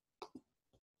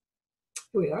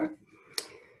we are.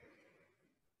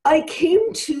 I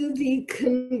came to the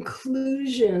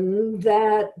conclusion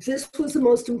that this was the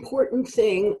most important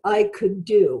thing I could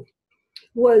do,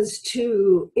 was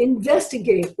to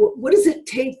investigate what does it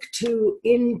take to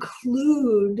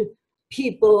include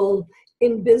people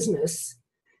in business,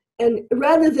 and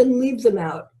rather than leave them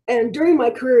out. And during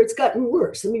my career, it's gotten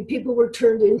worse. I mean, people were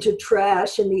turned into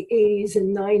trash in the 80s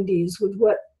and 90s with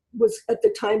what was at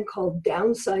the time called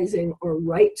downsizing or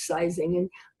right-sizing, and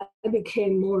I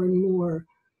became more and more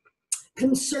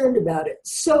concerned about it.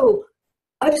 So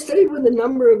I've studied with a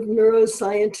number of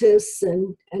neuroscientists,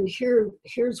 and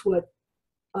here's what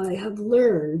I have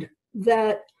learned,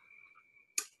 that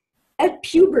at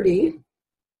puberty,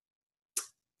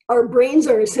 our brains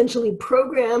are essentially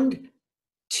programmed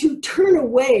to turn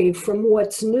away from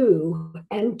what's new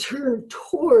and turn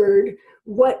toward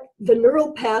what the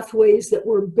neural pathways that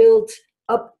were built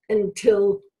up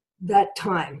until that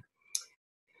time.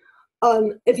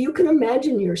 If you can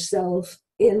imagine yourself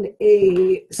in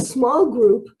a small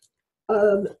group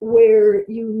where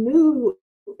you knew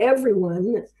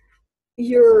everyone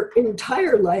your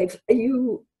entire life,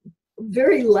 you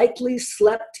very likely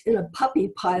slept in a puppy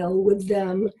pile with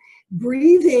them,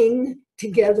 breathing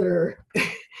together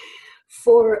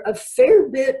for a fair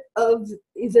bit of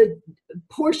the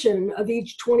portion of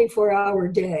each 24-hour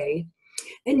day,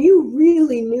 and you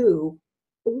really knew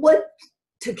what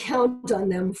to count on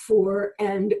them for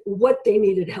and what they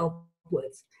needed help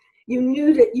with. You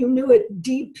knew it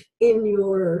deep in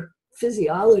your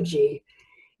physiology.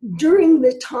 During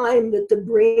the time that the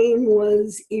brain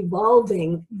was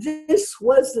evolving, this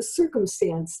was the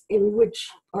circumstance in which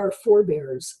our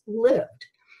forebears lived.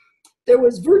 There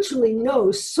was virtually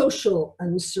no social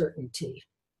uncertainty.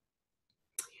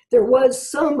 There was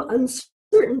some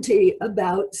uncertainty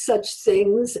about such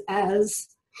things as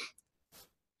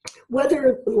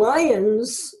whether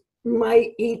lions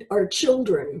might eat our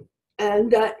children.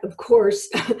 And that, of course,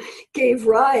 gave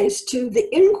rise to the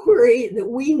inquiry that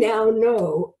we now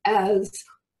know as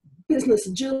business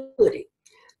agility.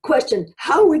 Question,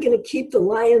 how are we going to keep the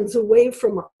lions away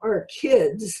from our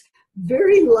kids?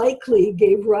 Very likely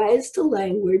gave rise to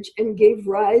language and gave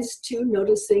rise to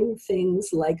noticing things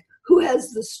like who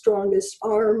has the strongest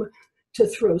arm to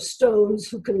throw stones,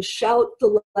 who can shout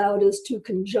the loudest, who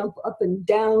can jump up and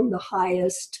down the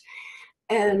highest,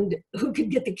 and who could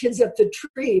get the kids up the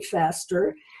tree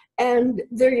faster. And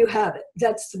there you have it.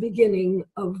 That's the beginning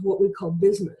of what we call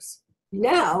business.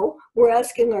 Now we're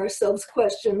asking ourselves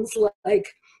questions like,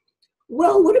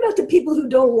 well, what about the people who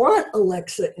don't want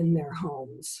Alexa in their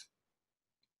homes?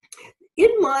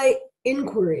 In my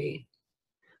inquiry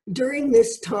during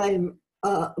this time,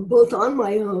 both on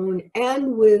my own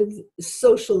and with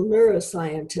social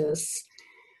neuroscientists,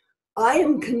 I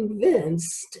am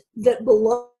convinced that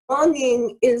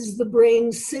belonging is the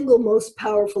brain's single most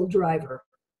powerful driver.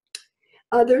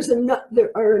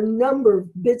 There are a number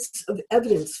of bits of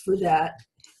evidence for that.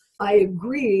 I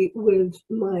agree with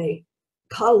my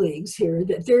colleagues here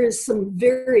that there is some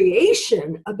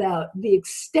variation about the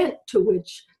extent to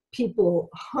which people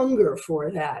hunger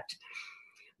for that.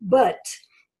 But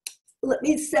let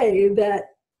me say that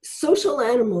social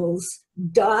animals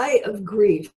die of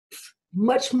grief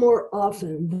much more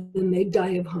often than they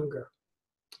die of hunger.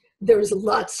 There's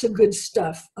lots of good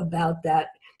stuff about that.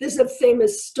 There's a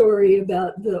famous story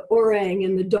about the orang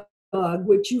and the dog,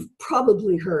 which you've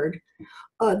probably heard.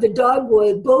 The dog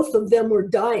both of them were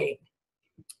dying,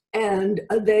 and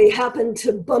they happened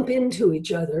to bump into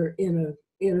each other in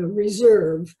a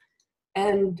reserve.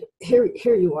 And here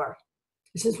you are.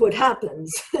 This is what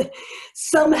happens.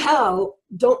 Somehow,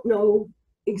 don't know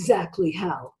exactly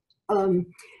how.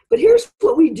 But here's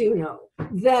what we do know,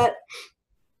 that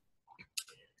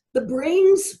the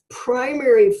brain's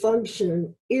primary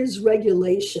function is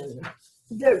regulation.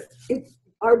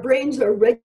 Our brains are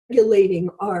regulating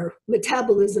our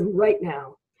metabolism right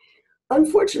now.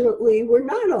 Unfortunately, we're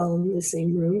not all in the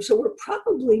same room, so we're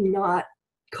probably not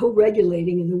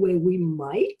co-regulating in the way we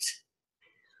might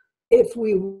if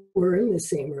we were in the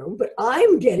same room. But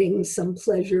I'm getting some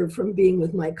pleasure from being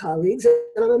with my colleagues,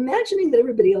 and I'm imagining that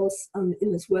everybody else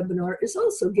in this webinar is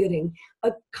also getting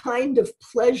a kind of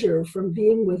pleasure from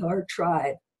being with our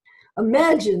tribe.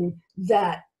 Imagine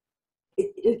that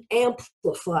it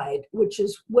amplified, which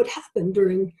is what happened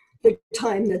during the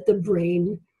time that the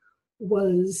brain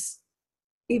was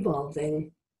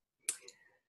evolving.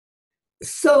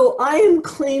 So I am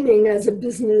claiming as a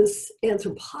business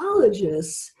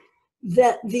anthropologist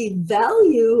that the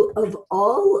value of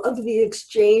all of the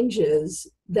exchanges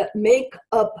that make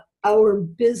up our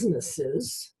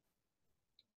businesses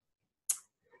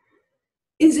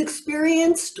is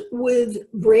experienced with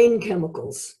brain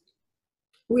chemicals.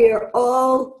 We are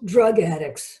all drug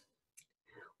addicts.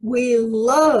 We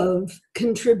love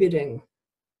contributing.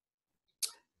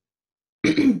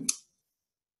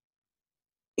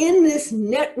 In this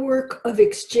network of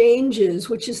exchanges,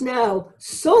 which is now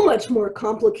so much more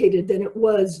complicated than it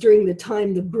was during the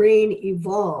time the brain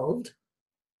evolved,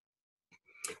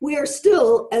 we are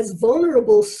still as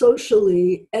vulnerable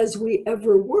socially as we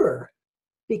ever were,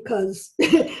 because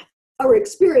our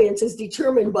experience is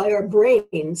determined by our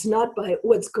brains, not by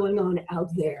what's going on out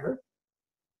there.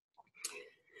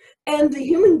 And the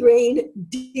human brain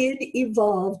did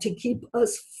evolve to keep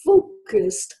us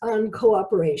focused on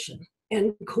cooperation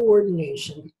and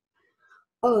coordination.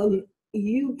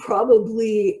 You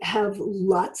probably have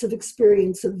lots of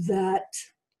experience of that.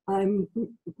 I'm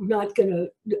not going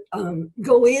to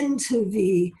go into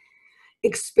the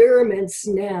experiments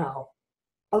now,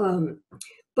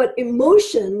 but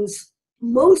emotions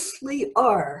mostly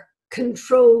are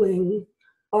controlling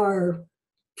our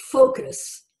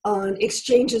focus on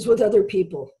exchanges with other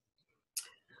people.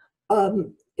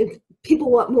 If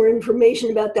people want more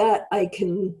information about that, I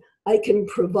can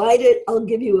provide it. I'll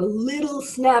give you a little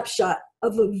snapshot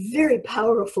of a very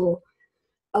powerful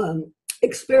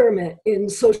experiment in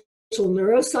social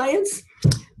neuroscience.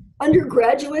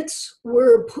 Undergraduates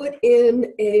were put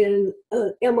in an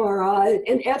MRI,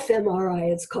 an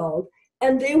fMRI it's called,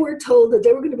 and they were told that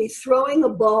they were going to be throwing a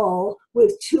ball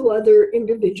with 2 other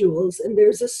individuals, and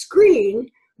there's a screen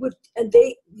with, and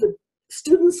the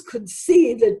students could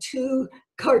see the 2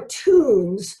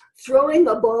 cartoons throwing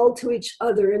a ball to each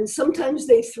other, and sometimes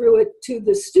they threw it to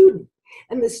the student,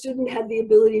 and the student had the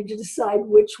ability to decide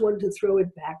which one to throw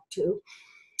it back to.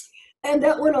 And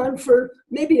that went on for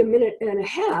maybe a minute and a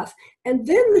half, and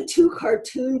then the 2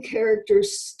 cartoon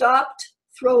characters stopped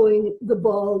throwing the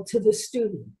ball to the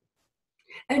student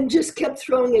and just kept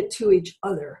throwing it to each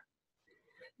other.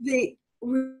 The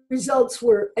results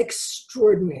were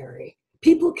extraordinary.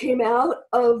 People came out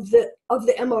of the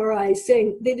MRI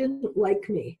saying they didn't like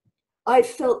me. I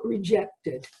felt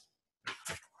rejected.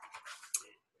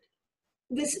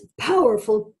 This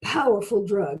powerful, powerful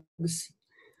drugs.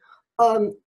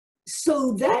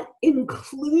 So that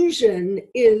inclusion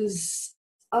is,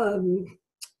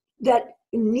 that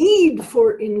need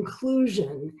for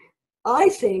inclusion, I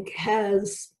think,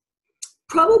 has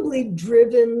probably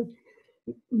driven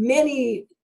many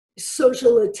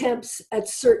social attempts at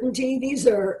certainty. These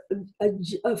are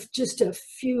just a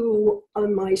few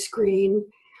on my screen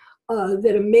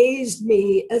that amazed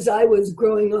me as I was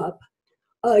growing up.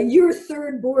 Your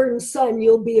 3rd born son,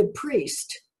 you'll be a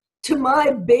priest. To my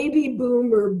baby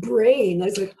boomer brain, I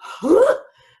was like, huh?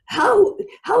 How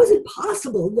is it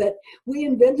possible that we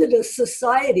invented a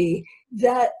society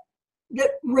that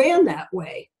ran that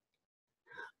way?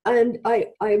 And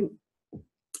I'm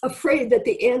afraid that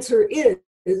the answer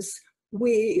is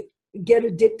we get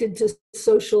addicted to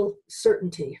social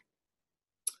certainty.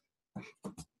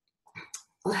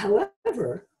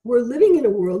 However, we're living in a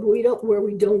world where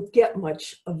we don't get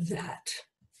much of that.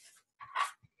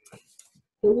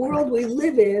 The world we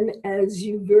live in, as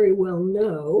you very well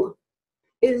know,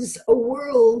 is a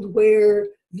world where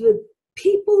the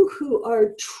people who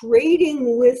are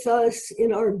trading with us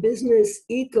in our business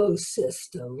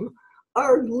ecosystem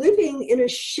are living in a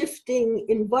shifting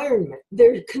environment.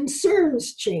 Their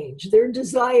concerns change, their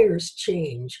desires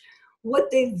change,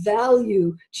 what they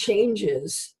value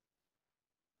changes.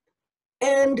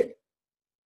 And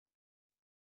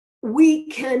we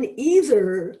can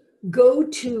either go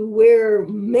to where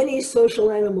many social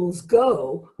animals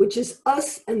go, which is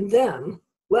us and them.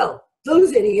 Well,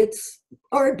 those idiots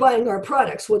aren't buying our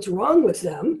products. What's wrong with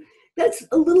them? That's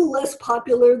a little less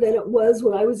popular than it was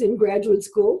when I was in graduate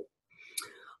school.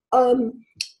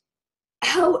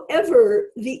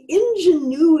 However, the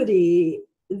ingenuity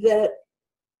that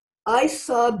I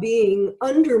saw being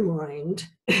undermined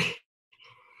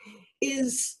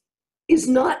is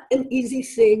not an easy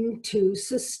thing to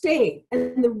sustain.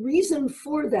 And the reason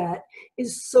for that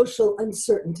is social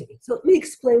uncertainty. So let me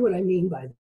explain what I mean by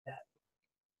that.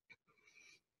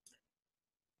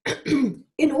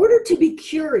 In order to be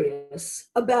curious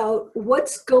about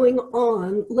what's going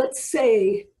on, let's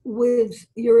say with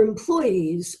your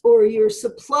employees or your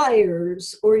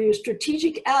suppliers or your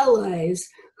strategic allies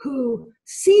who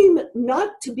seem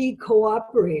not to be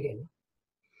cooperating,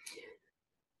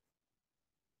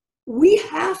 we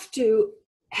have to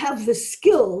have the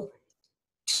skill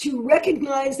to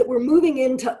recognize that we're moving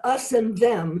into us and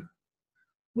them,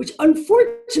 which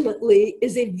unfortunately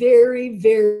is a very,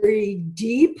 very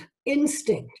deep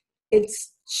instinct. It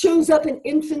shows up in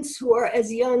infants who are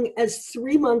as young as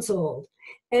 3 months old,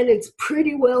 and it's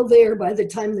pretty well there by the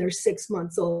time they're 6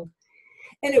 months old.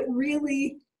 And it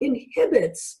really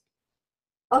inhibits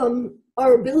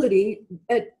our ability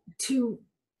to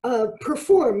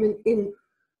perform in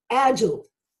Agile,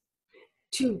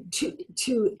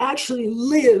 to actually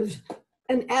live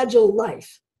an Agile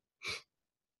life.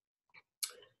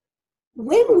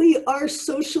 When we are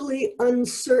socially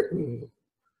uncertain,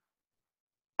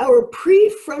 our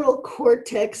prefrontal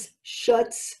cortex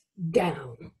shuts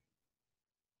down.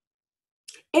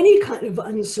 Any kind of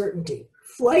uncertainty,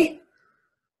 flight,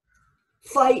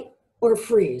 fight, or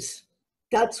freeze.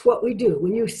 That's what we do.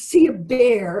 When you see a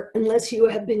bear, unless you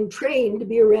have been trained to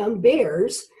be around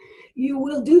bears, you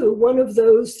will do one of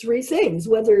those 3 things.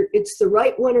 Whether it's the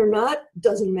right one or not,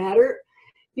 doesn't matter,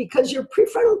 because your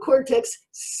prefrontal cortex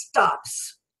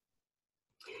stops.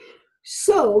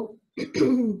 So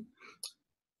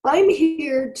I'm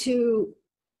here to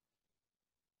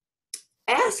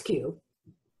ask you,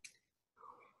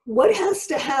 what has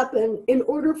to happen in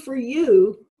order for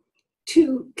you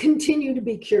to continue to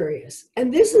be curious?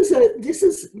 And this is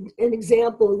an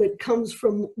example that comes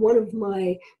from one of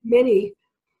my many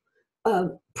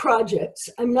projects.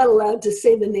 I'm not allowed to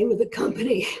say the name of the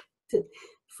company.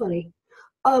 Funny.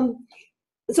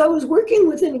 So I was working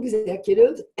with an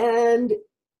executive, and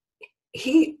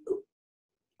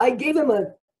I gave him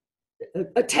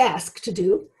a task to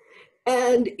do,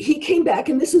 And he came back,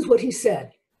 and this is what he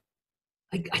said.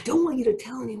 I don't want you to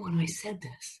tell anyone I said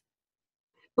this,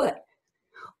 but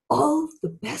all the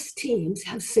best teams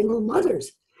have single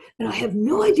mothers. And I have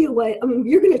no idea why. I mean,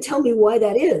 you're going to tell me why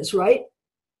that is, right?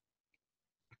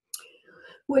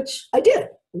 Which I did.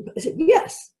 I said,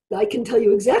 yes, I can tell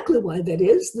you exactly why that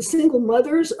is. The single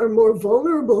mothers are more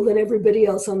vulnerable than everybody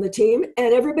else on the team,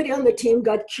 and everybody on the team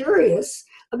got curious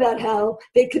about how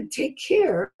they could take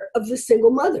care of the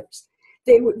single mothers.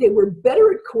 They were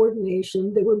better at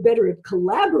coordination, they were better at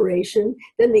collaboration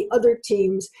than the other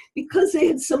teams because they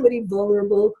had somebody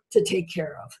vulnerable to take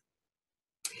care of.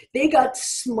 They got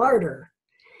smarter.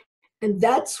 And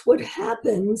that's what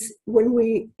happens when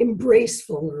we embrace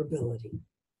vulnerability.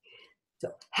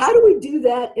 So how do we do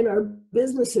that in our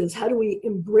businesses? How do we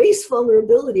embrace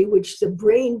vulnerability, which the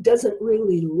brain doesn't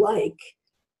really like?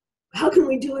 How can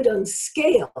we do it on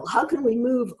scale? How can we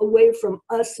move away from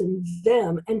us and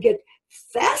them and get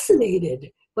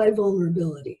fascinated by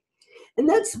vulnerability? And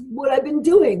that's what I've been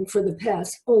doing for the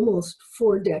past almost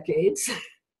 4 decades.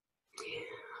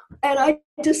 And I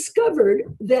discovered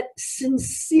that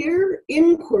sincere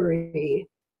inquiry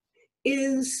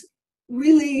is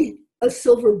really a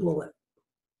silver bullet.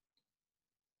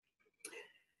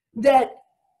 That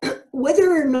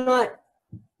whether or not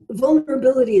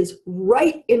vulnerability is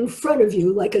right in front of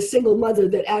you, like a single mother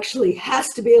that actually has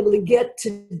to be able to get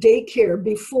to daycare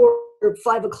before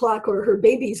 5 o'clock or her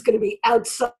baby's going to be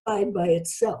outside by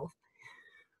itself.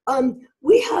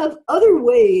 We have other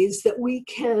ways that we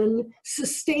can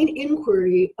sustain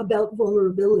inquiry about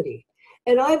vulnerability.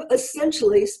 And I've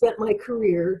essentially spent my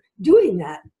career doing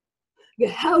that.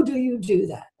 How do you do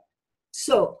that?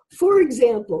 So, for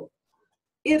example,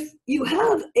 if you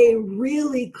have a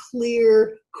really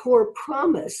clear core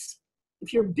promise,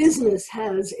 if your business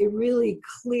has a really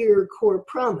clear core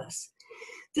promise,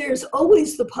 there's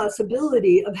always the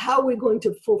possibility of how we're going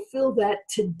to fulfill that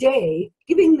today,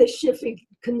 given the shifting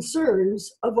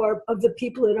concerns of the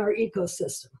people in our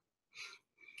ecosystem.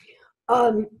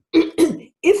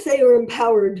 If they are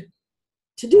empowered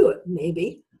to do it,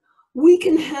 maybe, we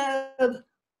can have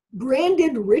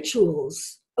branded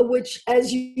rituals, which,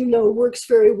 as you know, works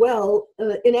very well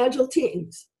in Agile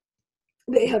teams.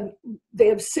 They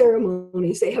have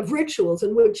ceremonies, they have rituals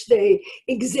in which they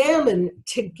examine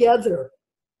together.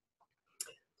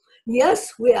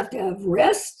 Yes, we have to have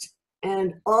rest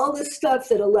and all the stuff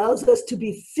that allows us to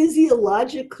be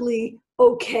physiologically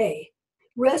okay.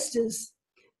 Rest is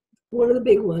one of the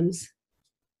big ones.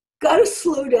 Got to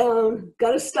slow down,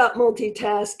 got to stop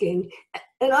multitasking.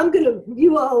 And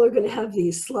you all are going to have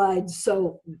these slides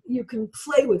so you can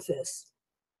play with this.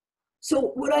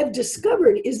 So what I've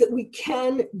discovered is that we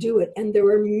can do it. And there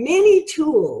are many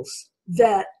tools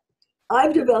that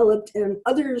I've developed and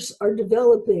others are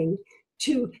developing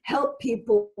to help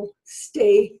people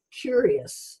stay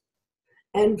curious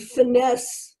and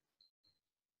finesse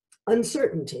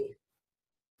uncertainty.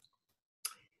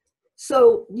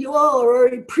 So you all are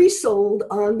already pre-sold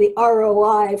on the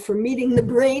ROI for meeting the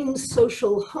brain's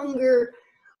social hunger.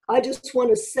 I just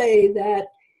want to say that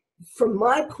from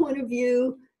my point of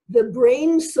view, the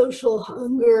brain's social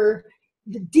hunger,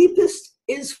 the deepest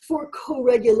is for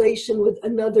co-regulation with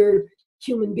another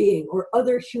human being or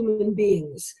other human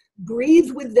beings.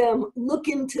 Breathe with them, look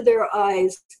into their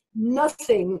eyes.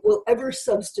 Nothing will ever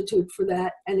substitute for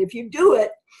that. And if you do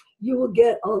it, you will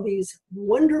get all these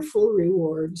wonderful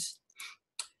rewards.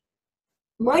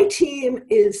 My team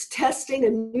is testing a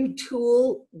new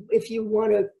tool. If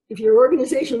your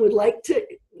organization would like to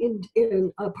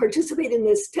participate in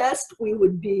this test, we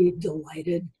would be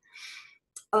delighted.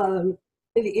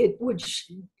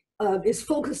 Which is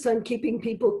focused on keeping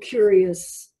people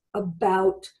curious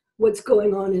about what's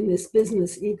going on in this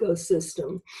business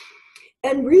ecosystem.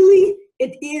 And really,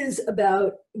 it is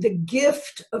about the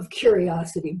gift of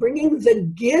curiosity, bringing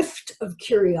the gift of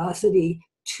curiosity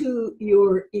to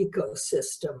your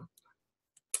ecosystem.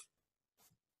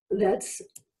 That's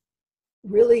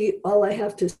really all I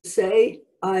have to say.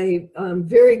 I'm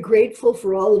very grateful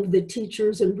for all of the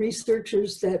teachers and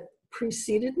researchers that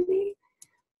preceded me.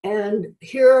 And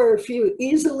here are a few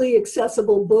easily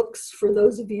accessible books for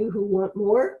those of you who want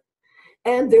more.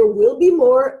 And there will be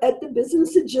more at the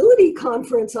Business Agility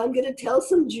Conference. I'm going to tell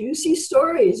some juicy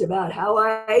stories about how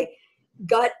I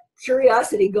got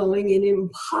curiosity going in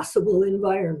impossible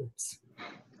environments.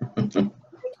 All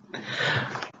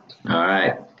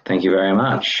right, thank you very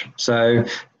much. So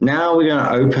now we're going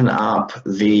to open up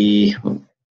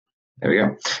there we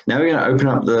go. Now we're going to open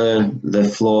up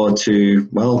the floor to,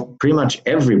 well, pretty much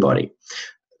everybody.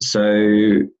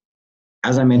 So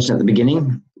as I mentioned at the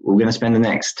beginning, we're going to spend the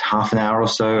next half an hour or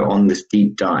so on this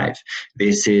deep dive.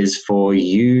 This is for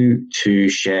you to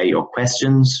share your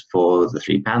questions for the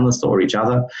three panelists or each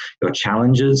other, your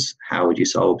challenges, how would you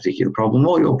solve a particular problem,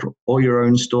 or your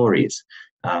own stories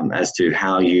as to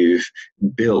how you've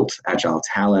built Agile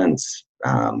Talent,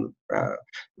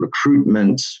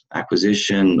 recruitment,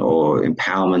 acquisition, or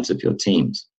empowerment of your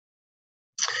teams.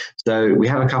 So we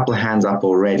have a couple of hands up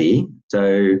already.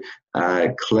 So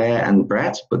Claire and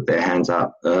Brett put their hands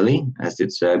up early, as did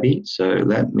Serbi. So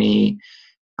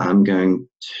I'm going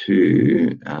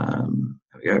to, there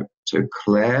we go. So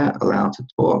Claire, allowed to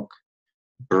talk,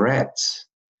 Brett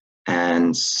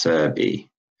and Serbi.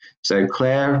 So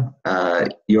Claire,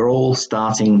 you're all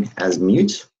starting as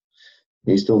mute.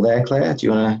 Are you still there, Claire? Do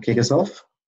you want to kick us off?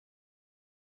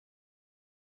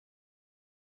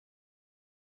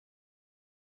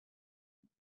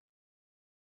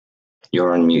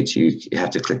 You're on mute. You have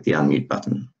to click the unmute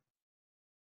button.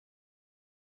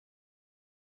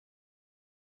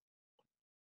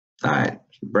 All right,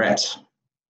 Brett.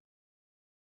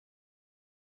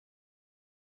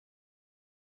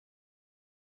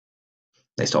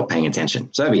 They stopped paying attention.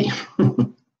 Serbi.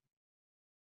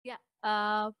 Yeah.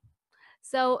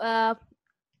 So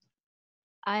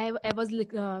I was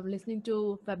listening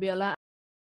to Fabiola.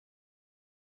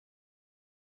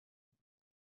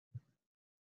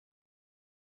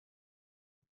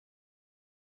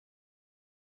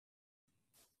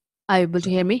 Are you able to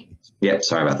hear me? Yep,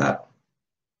 sorry about that.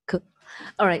 Cool.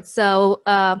 All right. So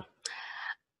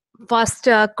first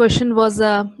question was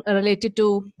related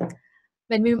to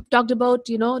when we talked about,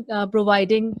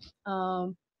 providing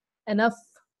enough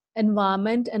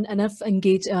environment and enough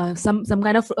some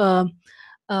kind of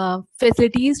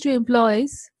facilities to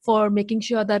employees for making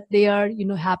sure that they are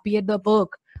happy at the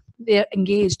work, they are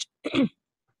engaged.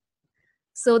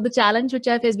 So the challenge which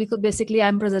I face, because basically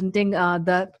I'm presenting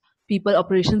the people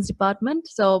operations department.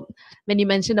 So when you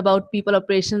mentioned about people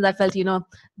operations, I felt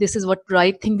this is what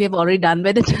right thing we have already done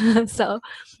with it. So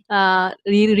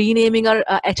renaming our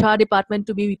HR department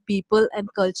to be people and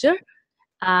culture.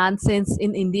 And since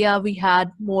in India we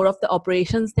had more of the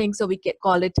operations thing, so we can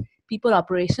call it people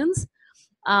operations.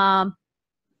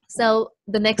 So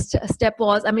the next step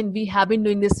was, we have been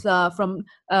doing this from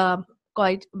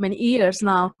quite many years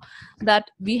now, that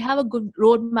we have a good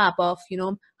roadmap of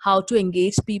how to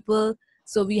engage people.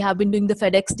 So we have been doing the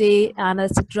FedEx Day and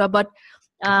etc. But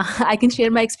I can share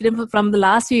my experience from the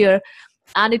last year,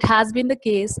 and it has been the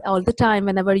case all the time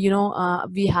whenever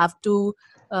we have to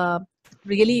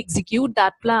really execute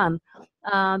that plan,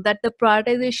 that the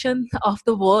prioritization of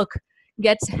the work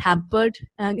gets hampered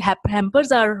and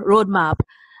hampers our roadmap.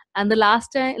 And the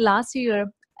last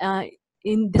year,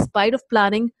 in despite of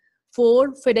planning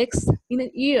 4 FedEx in a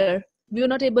year, we were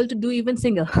not able to do even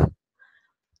single.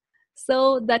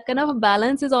 So that kind of a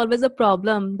balance is always a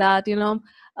problem, that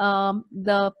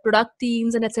the product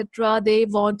teams and etc., they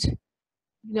want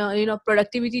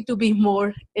productivity to be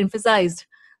more emphasized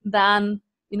than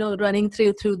running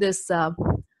through this those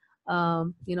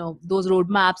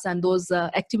roadmaps and those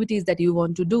activities that you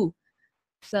want to do.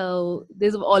 So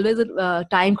there's always a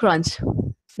time crunch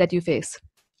that you face.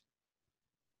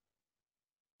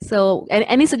 So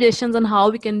any suggestions on how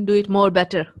we can do it more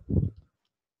better?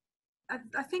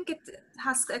 I think it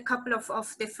has a couple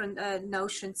of different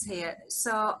notions here.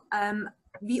 So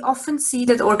we often see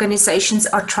that organizations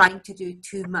are trying to do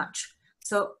too much.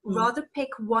 So rather pick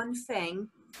one thing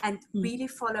and really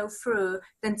follow through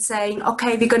than saying,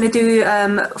 okay, we're going to do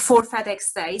 4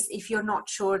 FedEx days if you're not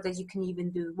sure that you can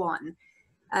even do one.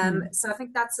 So I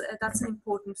think that's an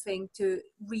important thing, to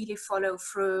really follow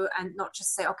through and not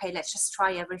just say, okay, let's just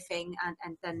try everything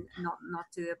and then not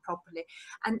do it properly.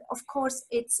 And of course,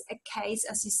 it's a case,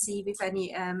 as you see with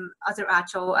any other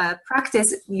agile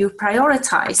practice, you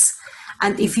prioritize.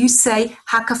 And if you say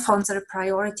hackathons are a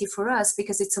priority for us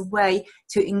because it's a way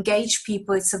to engage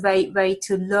people, it's a way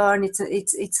to learn,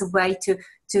 it's a way to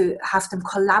have them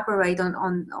collaborate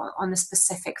on a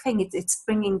specific thing. It's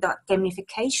bringing that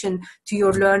gamification to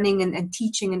your learning and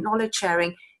teaching and knowledge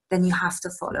sharing, then you have to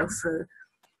follow through.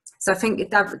 So I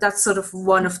think that's sort of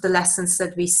one of the lessons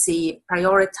that we see: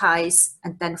 prioritize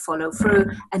and then follow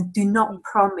through, and do not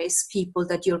promise people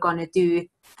that you're going to do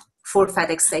 4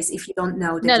 FedEx days if you don't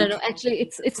know that. No. Actually,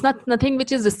 it's nothing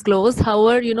which is disclosed.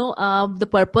 However, the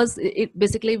purpose, it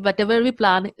basically whatever we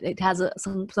plan, it has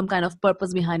some kind of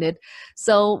purpose behind it.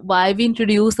 So why we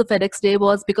introduced the FedEx Day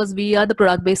was because we are the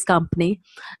product-based company,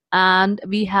 and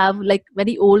we have like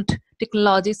very old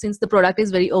technology since the product is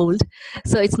very old.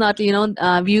 So it's not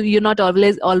you're not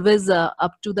always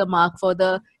up to the mark for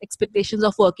the expectations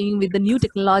of working with the new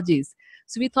technologies.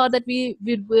 So we thought that we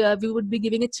would be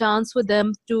giving a chance for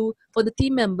them for the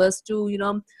team members to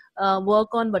work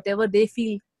on whatever they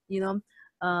feel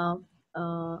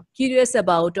curious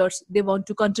about, or they want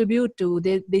to contribute to.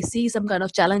 They see some kind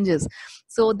of challenges.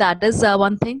 So that is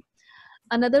one thing.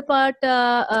 Another part, we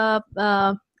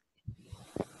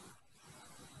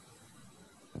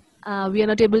are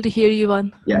not able to hear you,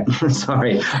 Ivan. Yeah,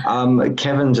 sorry.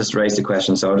 Kevin just raised a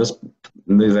question, so I'll just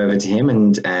move over to him,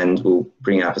 and we'll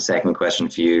bring up a second question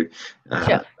for you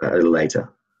Sure. a little later.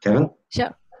 Kevin?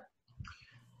 Sure.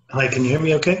 Hi, can you hear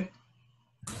me okay?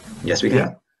 Yes, we can.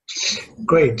 Yeah.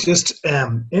 Great. Just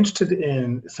interested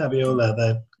in, Fabiola,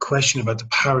 that question about the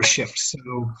power shift. So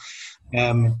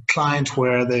client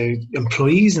where the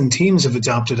employees and teams have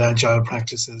adopted agile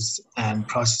practices and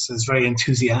processes very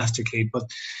enthusiastically, but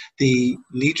the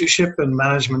leadership and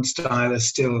management style is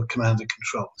still command and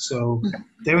control. So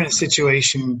they're in a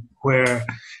situation where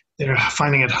they're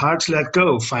finding it hard to let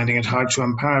go, finding it hard to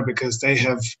empower, because they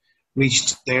have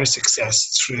reached their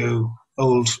success through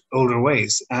older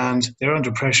ways, and they're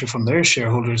under pressure from their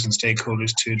shareholders and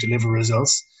stakeholders to deliver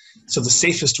results. So the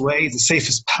safest way, the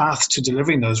safest path to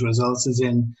delivering those results is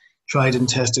in tried and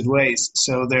tested ways.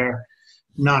 So they're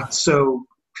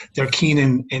keen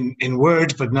in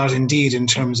word, but not in deed in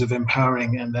terms of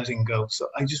empowering and letting go. So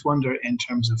I just wonder, in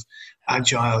terms of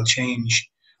agile change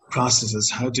processes,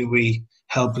 how do we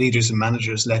help leaders and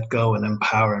managers let go and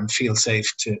empower and feel safe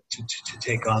to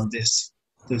take on this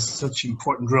such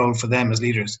important role for them as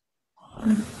leaders?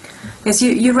 Yes,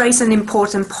 you raise an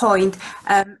important point.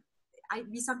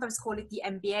 We sometimes call it the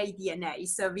MBA DNA.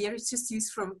 So we are just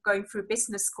used from going through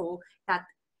business school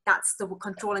that's the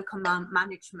control and command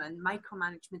management.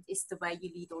 Micromanagement is the way you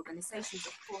lead organizations,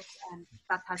 of course, and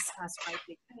that has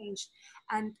greatly changed.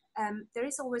 And there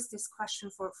is always this question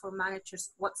for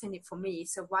managers: what's in it for me?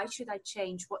 So why should I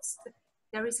change?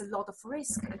 There is a lot of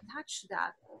risk attached to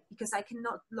that, because I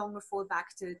cannot longer fall back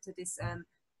to this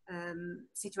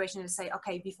situation and say,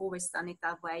 okay, we've always done it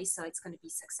that way, so it's going to be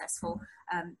successful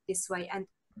this way. And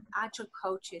agile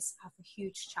coaches have a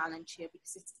huge challenge here,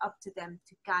 because it's up to them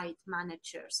to guide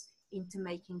managers into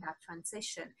making that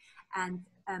transition. And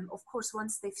of course,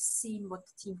 once they've seen what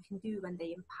the team can do, when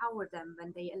they empower them,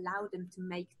 when they allow them to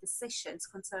make decisions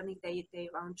concerning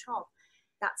their own job,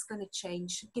 that's going to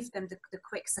change, give them the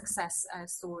quick success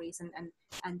stories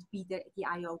and be the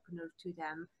eye opener to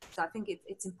them. So I think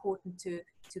it's important to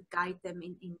guide them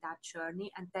in that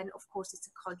journey. And then, of course, it's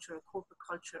a corporate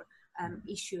culture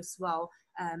issue as well,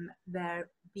 where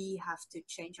we have to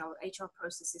change our HR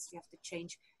processes. We have to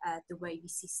change the way we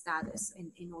see status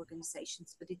in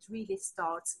organizations. But it really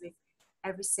starts with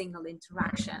every single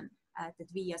interaction that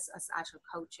we as agile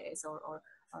coaches or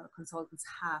consultants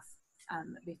have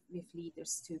with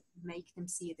leaders, to make them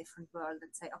see a different world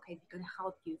and say, okay, we're going to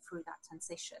help you through that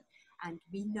transition. And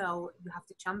we know you have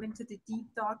to jump into the deep,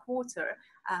 dark water,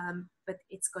 but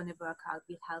it's going to work out.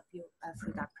 We'll help you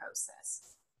through that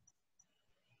process.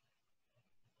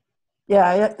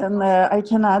 Yeah, and I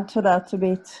can add to that a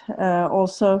bit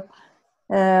also.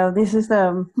 This is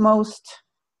the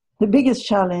biggest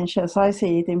challenge, as I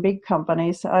see it, in big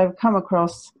companies. I've come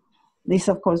across this,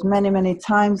 of course, many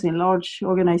times in large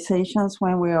organizations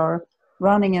when we are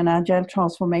running an agile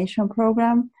transformation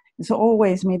program. It's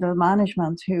always middle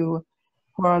management who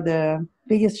are the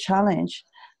biggest challenge.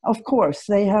 Of course,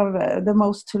 they have the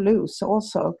most to lose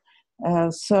also.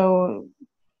 So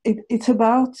it's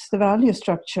about the value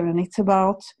structure, and it's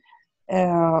about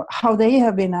how they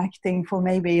have been acting for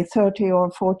maybe 30 or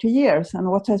 40 years,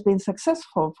 and what has been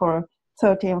successful for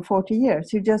 30 and 40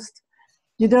 years.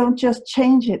 You don't just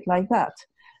change it like that.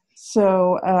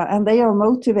 So, and they are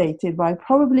motivated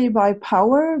probably by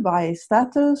power, by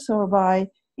status, or by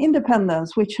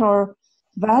independence, which are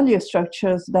value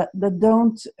structures that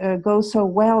don't go so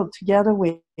well together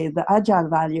with the agile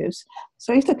values.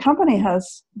 So if the company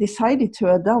has decided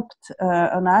to adopt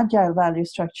an agile value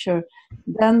structure,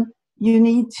 then you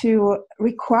need to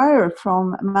require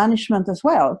from management as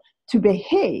well to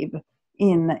behave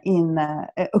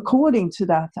according to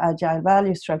that agile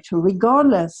value structure,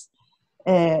 regardless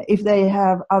if they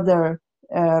have other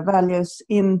values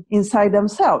inside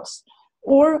themselves,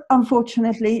 or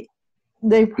unfortunately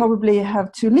they probably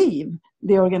have to leave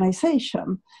the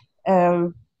organization.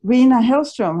 Rina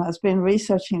Hellström has been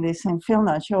researching this in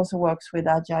Finland. She also works with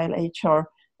Agile HR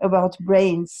about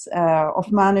brains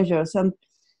of managers, and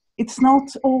it's not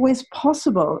always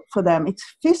possible for them. It's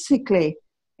physically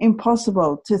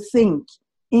impossible to think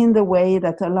in the way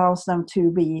that allows them to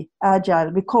be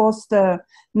agile, because the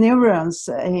neurons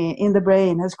in the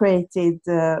brain has created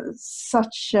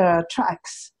such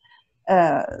tracks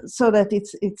so that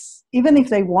it's even if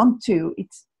they want to,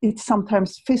 it's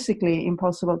sometimes physically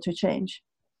impossible to change.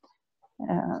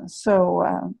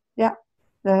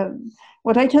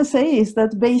 What I can say is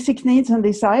that basic needs and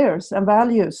desires and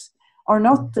values are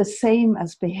not the same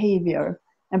as behavior,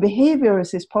 and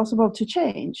behaviors is possible to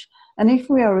change. And if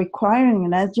we are requiring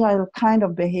an agile kind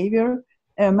of behavior,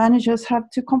 managers have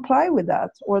to comply with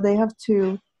that, or they have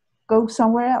to go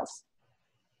somewhere else.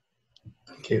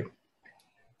 Thank you.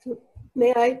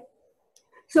 May I?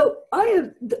 So I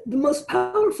have the most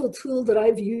powerful tool that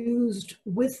I've used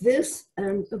with this,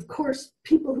 and of course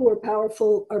people who are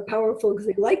powerful because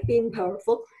they like being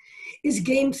powerful, is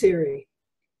game theory.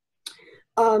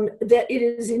 That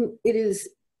it is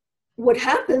what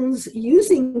happens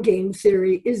using game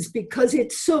theory is because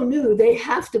it's so new, they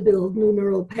have to build new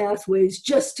neural pathways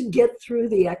just to get through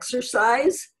the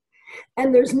exercise.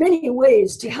 And there's many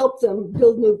ways to help them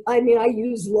build new. I mean, I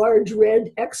use large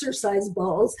red exercise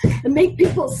balls and make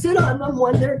people sit on them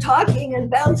when they're talking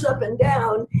and bounce up and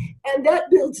down. And that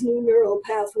builds new neural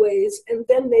pathways. And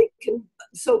then they can,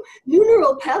 so new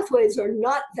neural pathways are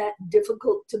not that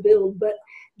difficult to build. But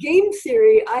game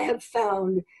theory, I have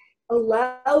found,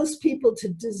 allows people to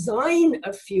design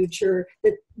a future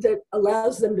that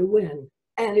allows them to win.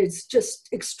 And it's just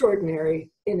extraordinary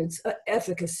in its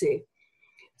efficacy.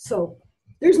 So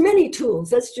there's many tools.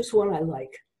 That's just one I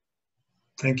like.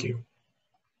 Thank you.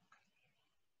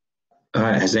 All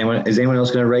right. Is anyone else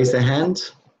going to raise their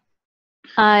hand?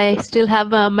 I still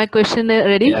have my question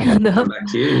ready. Yeah, come back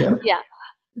to you. Yeah. Yeah.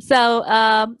 So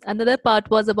another part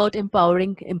was about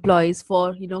empowering employees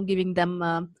for, giving them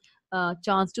a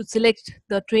chance to select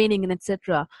the training and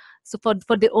etc. So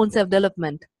for their own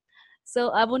self-development. So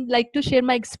I would like to share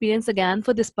my experience again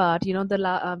for this part.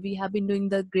 We have been doing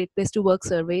the Great Place to Work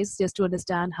surveys just to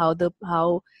understand how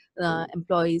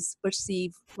employees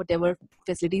perceive whatever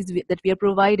facilities that we are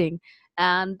providing.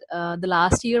 And the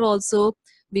last year also,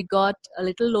 we got a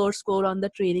little lower score on the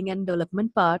training and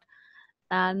development part.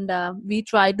 And we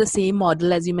tried the same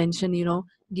model as you mentioned,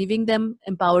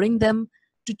 empowering them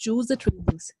to choose the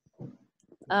trainings.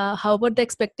 How about the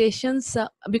expectations?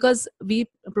 Because we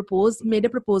made a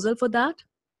proposal for that.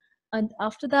 And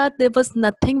after that, there was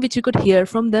nothing which you could hear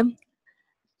from them.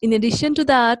 In addition to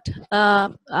that,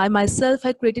 I myself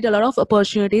had created a lot of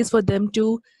opportunities for them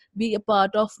to be a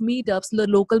part of meetups, the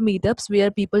local meetups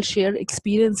where people share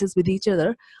experiences with each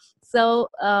other. So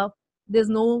there's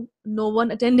no one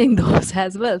attending those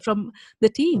as well from the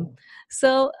team.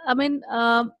 So, I mean,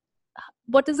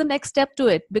 what is the next step to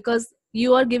it? Because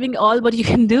you are giving all what you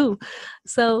can do.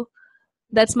 So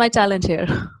that's my challenge here.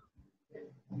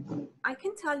 I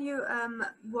can tell you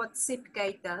what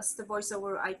Zipgate does, the voice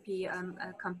over IP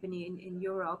company in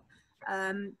Europe.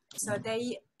 So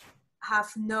they have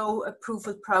no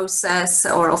approval process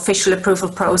or official approval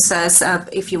process.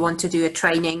 If you want to do a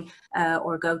training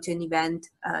or go to an event,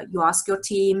 you ask your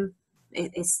team,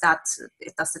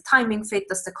 does the timing fit,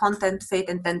 does the content fit,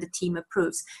 and then the team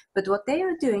approves. But what they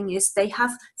are doing is they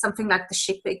have something like the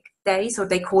shipping days, or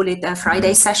they call it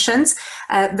Friday sessions,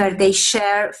 where they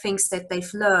share things that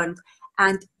they've learned,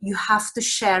 and you have to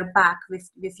share back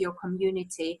with your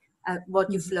community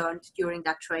what you've learned during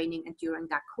that training and during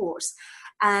that course.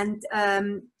 And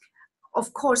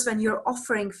of course, when you're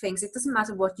offering things, it doesn't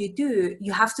matter what you do,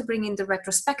 you have to bring in the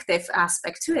retrospective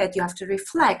aspect to it. You have to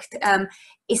reflect,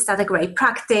 is that a great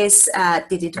practice?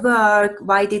 Did it work?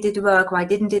 Why did it work? Why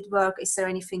didn't it work? Is there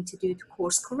anything to do to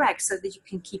course correct so that you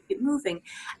can keep it moving?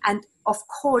 And of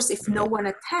course, if no one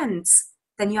attends,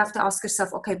 then you have to ask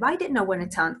yourself, okay, why did no one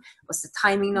attend? Was the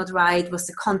timing not right? Was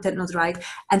the content not right?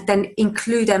 And then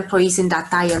include employees in that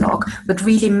dialogue, but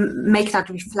really make that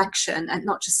reflection and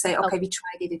not just say, okay, we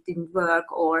tried it, it didn't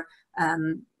work, or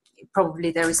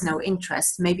probably there is no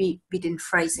interest. Maybe we didn't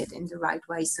phrase it in the right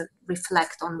way. So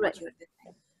reflect on what you're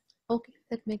doing. Okay,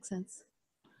 that makes sense.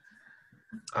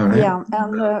 All right. Yeah,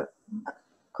 and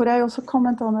could I also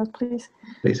comment on that, please?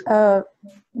 Please.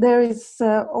 There is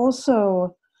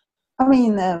also, I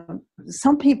mean,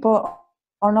 some people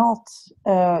are not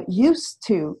used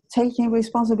to taking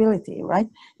responsibility, right?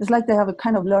 It's like they have a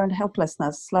kind of learned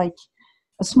helplessness, like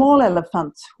a small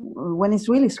elephant. When it's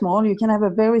really small, you can have a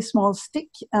very small stick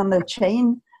and a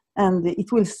chain, and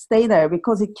it will stay there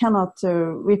because it cannot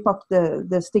rip up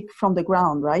the stick from the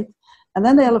ground, right? And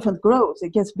then the elephant grows.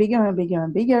 It gets bigger and bigger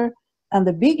and bigger, and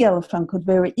the big elephant could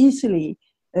very easily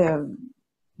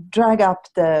drag up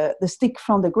the stick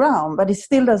from the ground, but it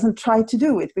still doesn't try to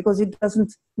do it because it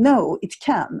doesn't know it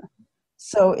can.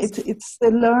 So it's the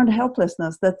learned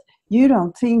helplessness that you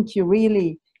don't think you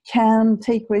really can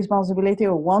take responsibility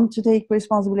or want to take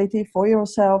responsibility for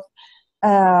yourself.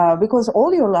 because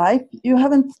all your life you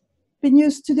haven't been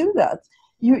used to do that.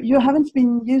 You haven't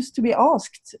been used to be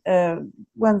asked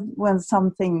when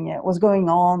something was going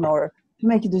on, or to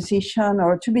make a decision,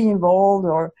 or to be involved,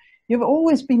 or you've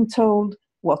always been told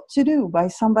what to do by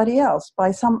somebody else,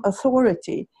 by some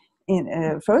authority,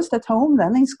 first at home,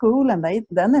 then in school, and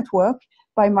then at work,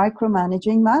 by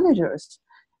micromanaging managers.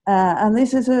 And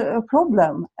this is a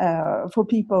problem for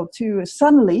people to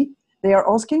suddenly, they are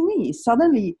asking me,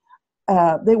 suddenly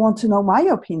they want to know my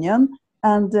opinion.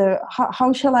 And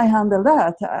how shall I handle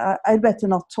that? I'd better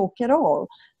not talk at all.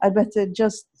 I'd better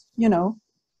just,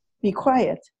 be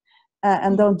quiet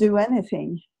and don't do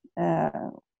anything.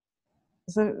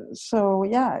 So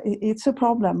yeah, it's a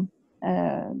problem,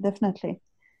 definitely.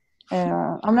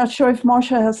 I'm not sure if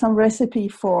Marsha has some recipe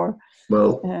for...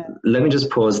 Well, let me just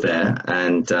pause there.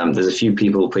 And there's a few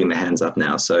people putting their hands up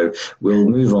now. So we'll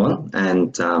move on,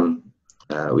 and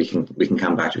we can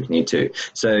come back if we need to.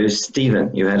 So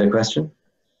Stephen, you had a question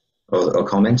or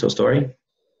comment or story?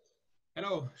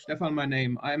 Hello, Stefan, my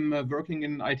name. I'm working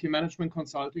in IT management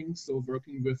consulting, so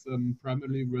working with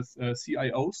primarily with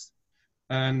CIOs.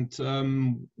 And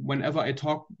whenever I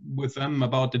talk with them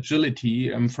about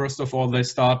agility, first of all, they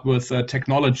start with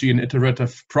technology and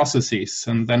iterative processes.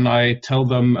 And then I tell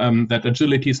them that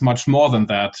agility is much more than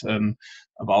that,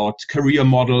 about career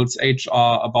models,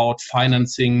 HR, about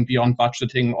financing, beyond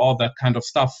budgeting, all that kind of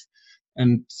stuff.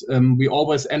 And we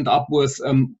always end up with,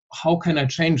 how can I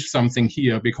change something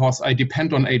here? Because I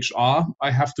depend on HR.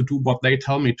 I have to do what they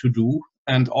tell me to do.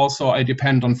 And also I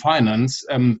depend on finance.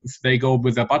 If they go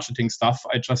with their budgeting stuff,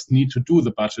 I just need to do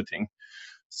the budgeting.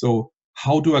 So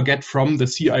how do I get from the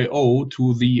CIO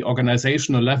to the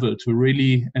organizational level to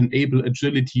really enable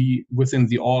agility within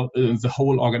the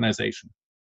whole organization?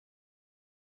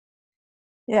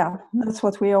 Yeah, that's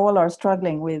what we all are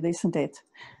struggling with, isn't it?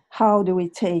 How do we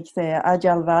take the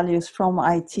agile values from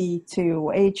IT to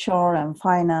HR and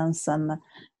finance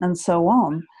and so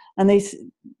on? And this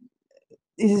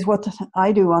is what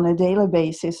I do on a daily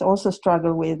basis, also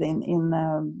struggle with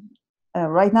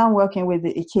right now I'm working with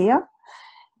the IKEA.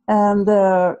 And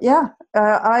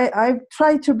I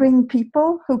try to bring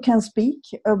people who can speak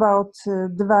about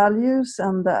the values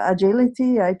and the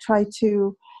agility. I try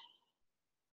to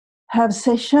have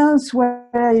sessions where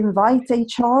I invite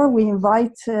HR, we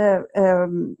invite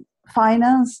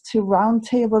finance to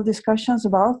roundtable discussions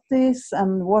about this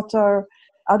and what are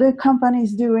other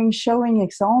companies doing, showing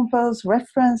examples,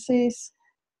 references,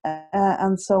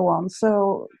 and so on.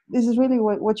 So this is really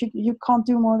what you can't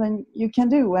do more than you can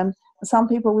do. And some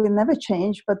people will never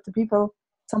change, but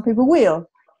some people will.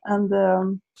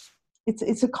 And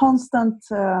it's a constant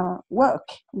work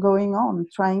going on,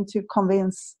 trying to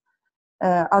convince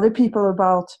other people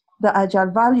about the agile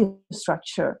value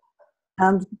structure,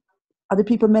 and other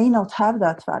people may not have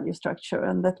that value structure,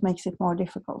 and that makes it more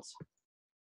difficult.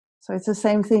 So it's the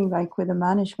same thing like with the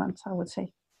management, I would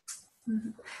say.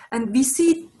 Mm-hmm. And we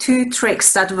see two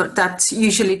tricks that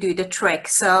usually do the trick.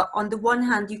 So on the one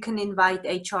hand, you can invite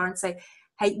HR and say,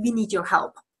 hey, we need your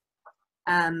help.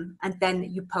 And then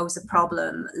you pose a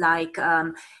problem like,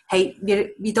 hey,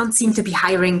 we don't seem to be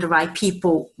hiring the right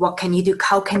people. What can you do?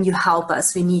 How can you help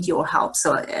us? We need your help.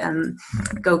 So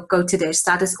go to their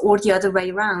status. Or the other way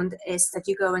around is that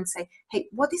you go and say, hey,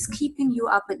 what is keeping you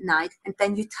up at night? And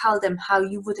then you tell them how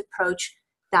you would approach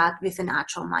that with an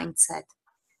agile mindset.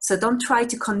 So don't try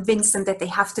to convince them that they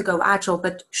have to go agile,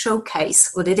 but showcase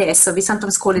what it is. So we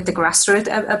sometimes call it the grassroots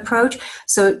approach.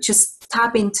 So just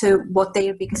tap into what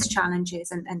their biggest challenge is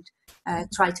and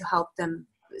try to help them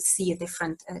see a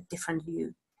different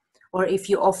view. Or if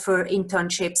you offer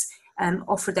internships,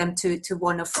 offer them to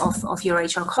one of your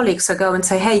HR colleagues. So go and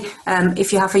say, hey,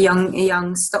 if you have a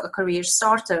young career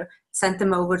starter, send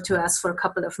them over to us for a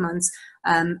couple of months,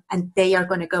 and they are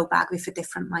going to go back with a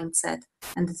different mindset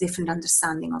and a different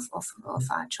understanding of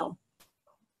Agile.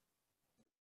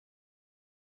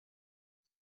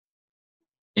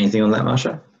 Anything on that,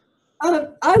 Marsha?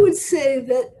 I would say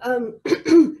that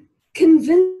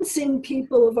convincing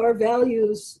people of our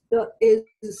values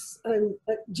is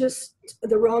just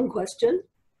the wrong question.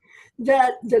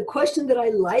 That the question that I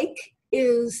like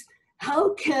is,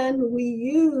 how can we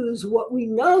use what we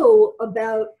know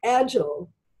about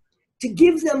Agile to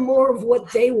give them more of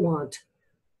what they want?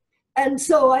 And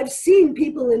so I've seen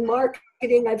people in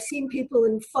marketing, I've seen people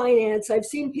in finance, I've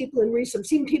seen people in research, I've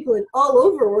seen people in all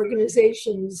over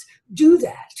organizations do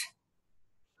that.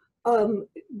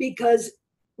 Because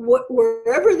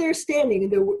wherever they're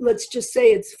standing, let's just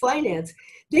say it's finance,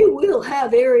 they will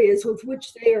have areas with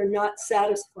which they are not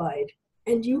satisfied.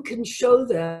 And you can show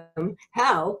them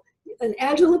how an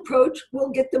agile approach will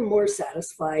get them more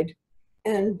satisfied.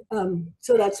 And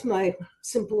so that's my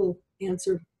simple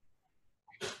answer.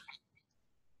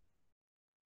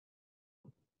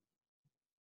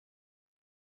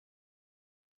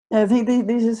 I think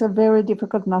this is a very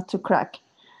difficult nut to crack.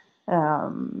 Yeah,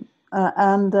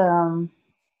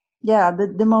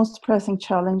 the most pressing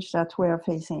challenge that we are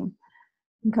facing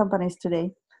in companies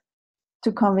today,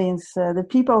 to convince the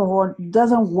people who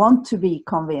doesn't want to be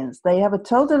convinced. They have a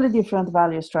totally different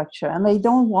value structure and they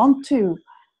don't want to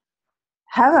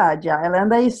have agile, and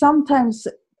they sometimes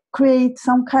create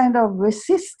some kind of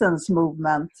resistance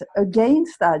movement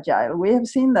against agile. We have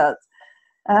seen that.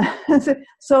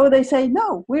 So they say,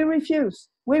 no, we refuse.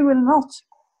 We will not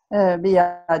be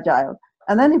agile.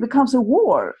 And then it becomes a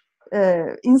war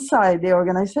inside the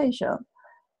organization.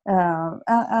 Then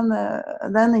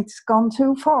it's gone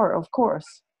too far, of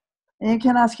course. And you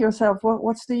can ask yourself,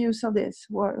 what's the use of this?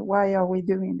 Why are we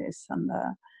doing this? And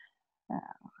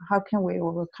how can we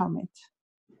overcome it?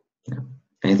 Yeah.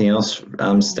 Anything else,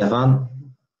 Stefan?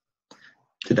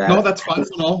 No, that's fine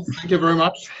for now. Thank you very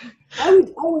much. I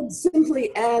would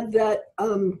simply add that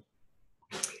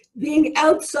being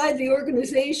outside the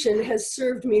organization has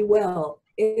served me well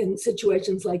in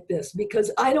situations like this,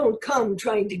 because I don't come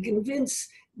trying to convince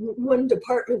one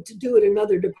department to do it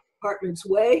another department's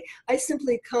way. I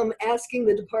simply come asking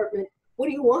the department, what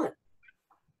do you want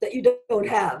that you don't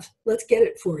have? Let's get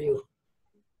it for you.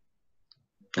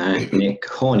 Nick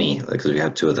Horney, because we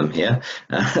have two of them here.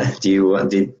 Did you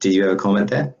have a comment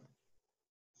there?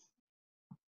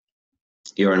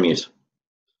 You're on mute.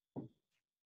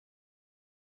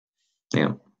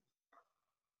 Yeah.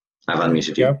 I've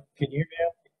unmuted you. Yeah. Can you hear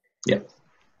me?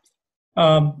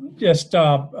 Yeah. Just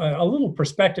a little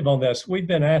perspective on this. We've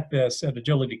been at this at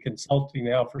Agility Consulting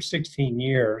now for 16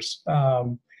 years.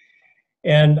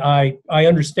 And I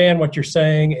understand what you're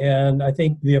saying, and I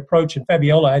think the approach, and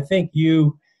Fabiola, I think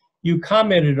you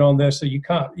commented on this, so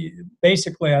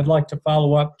basically I'd like to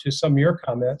follow up to some of your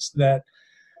comments, that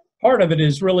part of it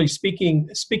is really speaking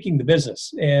the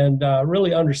business and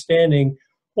really understanding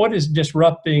what is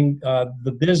disrupting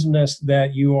the business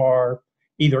that you are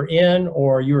either in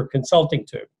or you're consulting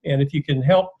to. And if you can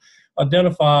help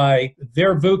identify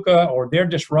their VUCA or their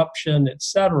disruption, et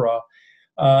cetera,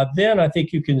 then I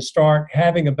think you can start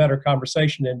having a better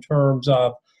conversation in terms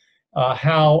of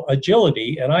how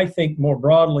agility, and I think more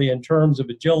broadly in terms of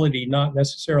agility, not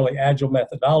necessarily agile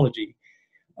methodology,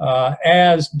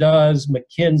 as does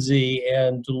McKinsey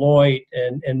and Deloitte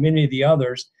and many of the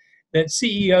others, that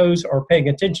CEOs are paying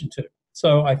attention to.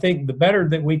 So I think the better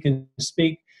that we can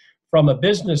speak from a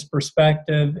business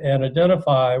perspective and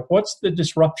identify what's the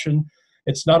disruption.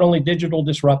 It's not only digital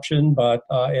disruption, but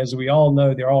as we all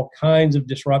know, there are all kinds of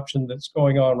disruption that's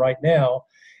going on right now.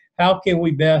 How can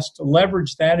we best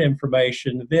leverage that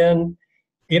information? Then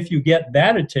if you get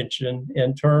that attention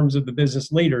in terms of the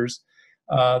business leaders,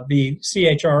 the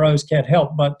CHROs can't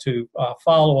help but to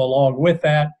follow along with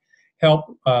that, help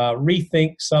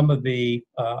rethink some of the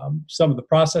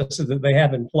processes that they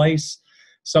have in place,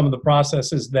 some of the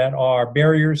processes that are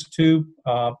barriers to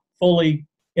fully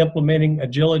implementing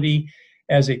agility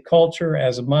as a culture,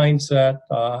 as a mindset,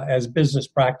 as business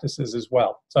practices as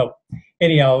well. So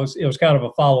anyhow, it was kind of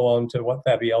a follow-on to what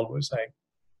Fabiola was saying.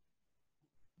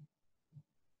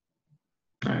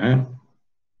 All right.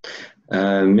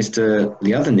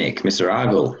 The other Nick, Mr.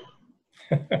 Argle.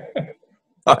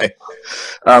 Hi.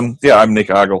 Yeah, I'm Nick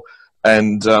Argle.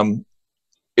 And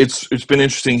it's been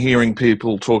interesting hearing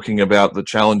people talking about the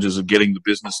challenges of getting the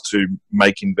business to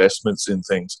make investments in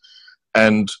things.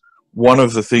 And one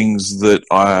of the things that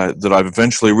I've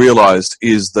eventually realized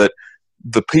is that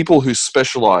the people who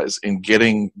specialize in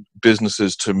getting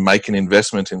businesses to make an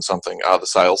investment in something are the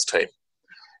sales team.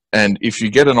 And if you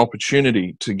get an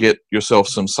opportunity to get yourself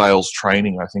some sales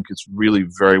training, I think it's really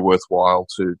very worthwhile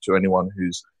to anyone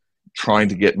who's trying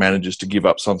to get managers to give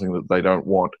up something that they don't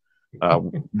want.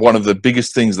 One of the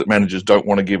biggest things that managers don't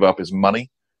want to give up is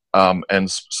money, and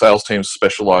sales teams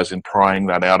specialize in prying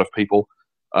that out of people.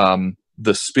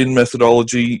 The SPIN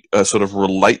methodology sort of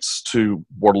relates to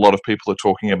what a lot of people are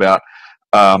talking about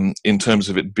in terms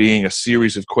of it being a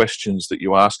series of questions that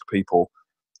you ask people.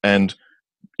 And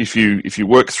if you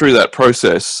work through that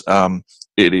process,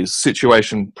 it is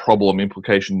situation, problem,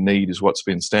 implication, need is what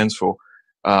SPIN stands for.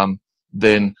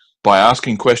 Then by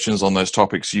asking questions on those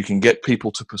topics, you can get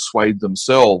people to persuade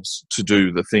themselves to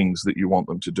do the things that you want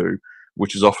them to do,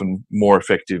 which is often more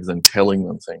effective than telling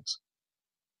them things.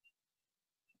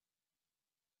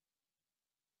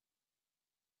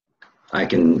 I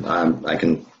can.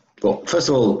 Well, first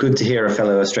of all, good to hear a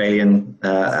fellow Australian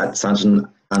at such an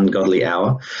ungodly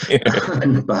hour. Yeah.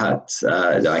 But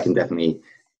I can definitely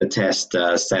test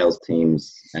sales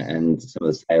teams and some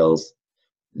of the sales,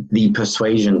 the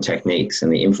persuasion techniques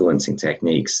and the influencing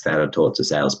techniques that are taught to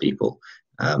salespeople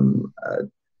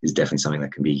is definitely something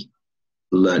that can be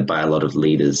learned by a lot of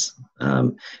leaders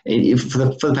for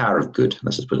the power of good.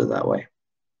 Let's just put it that way.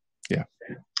 Yeah.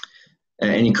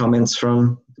 Any comments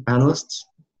from the panelists?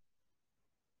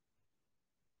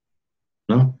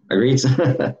 No? Agreed?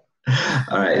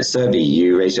 All right, Serbi,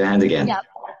 you raise your hand again. Yeah.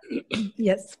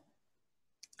 Yes.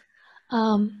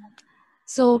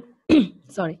 So,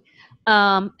 sorry.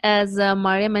 As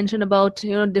Maria mentioned about,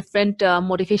 different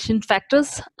motivation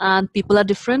factors, and people are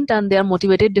different and they are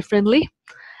motivated differently.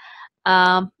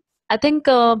 I think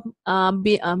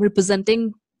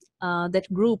representing that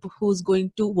group who's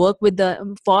going to work with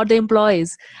for the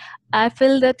employees, I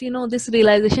feel that this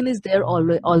realization is there all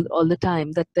the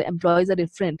time, that the employees are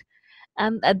different,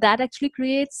 and that actually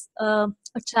creates a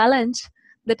challenge,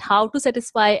 that how to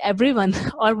satisfy everyone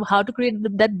or how to create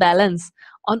that balance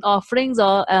on offerings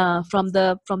or from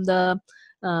the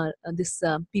this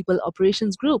people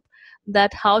operations group,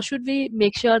 that how should we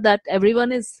make sure that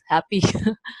everyone is happy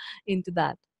into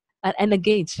that and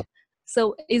engaged.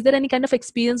 So is there any kind of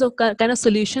experience or kind of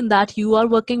solution that you are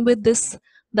working with this,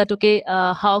 that okay,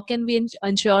 how can we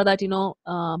ensure that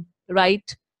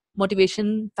right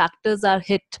motivation factors are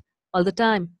hit all the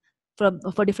time for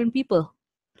different people?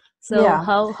 So Yeah.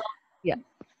 how yeah.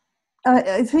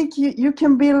 I think you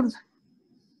can build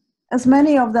as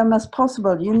many of them as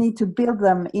possible. You need to build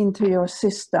them into your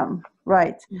system,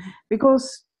 right? Mm-hmm.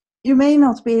 Because you may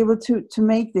not be able to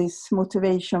make this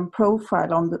motivation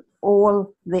profile on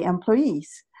all the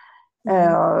employees,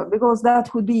 because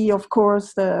that would be, of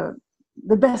course, the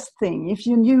best thing. If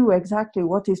you knew exactly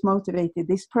what is motivated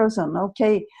this person,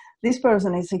 okay, this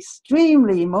person is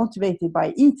extremely motivated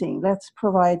by eating. Let's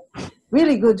provide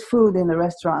really good food in the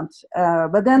restaurant.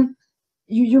 But then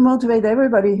you motivate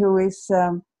everybody who is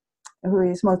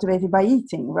motivated by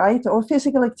eating, right? Or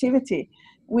physical activity.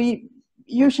 We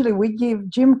give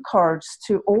gym cards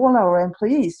to all our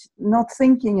employees, not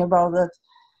thinking about that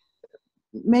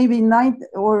maybe 90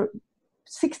 or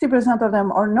 60% of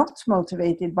them are not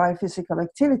motivated by physical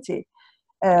activity.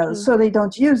 So they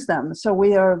don't use them. So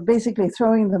we are basically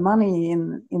throwing the money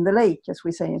in the lake, as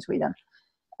we say in Sweden.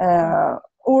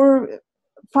 Or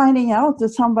finding out that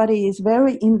somebody is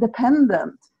very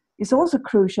independent is also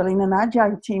crucial in an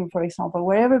agile team, for example,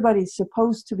 where everybody is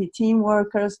supposed to be team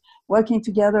workers, working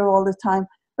together all the time.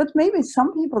 But maybe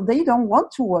some people, they don't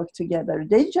want to work together.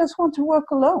 They just want to work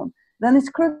alone. Then it's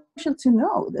crucial to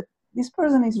know that this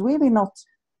person is really not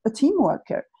a team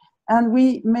worker. And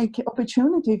we make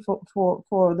opportunity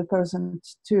for the person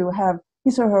to have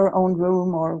his or her own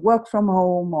room or work from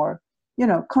home or,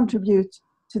 contribute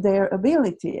to their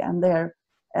ability and their,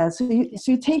 so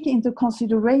you take into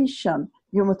consideration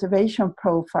your motivation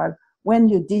profile when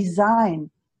you design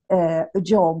a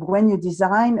job, when you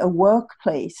design a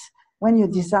workplace, when you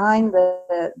design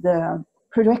the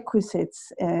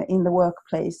prerequisites in the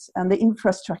workplace and the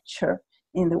infrastructure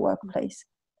in the workplace,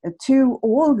 to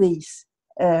all these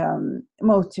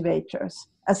motivators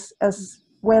as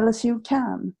well as you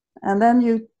can. And then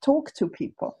you talk to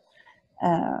people,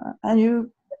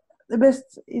 and the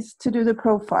best is to do the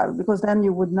profile, because then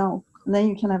you would know, and then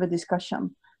you can have a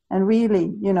discussion and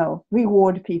really,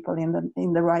 reward people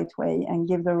in the right way and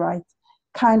give the right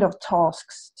kind of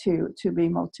tasks to be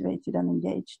motivated and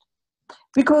engaged.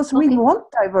 Because we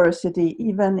want diversity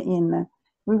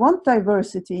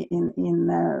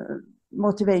in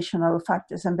motivational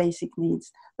factors and basic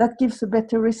needs. That gives a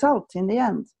better result in the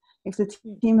end, if the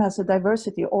team has a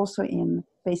diversity also in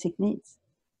basic needs.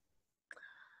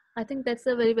 I think that's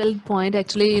a very valid point.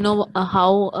 Actually,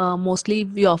 how mostly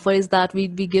we offer is that we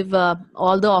give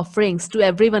all the offerings to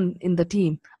everyone in the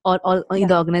team or in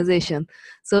the organization.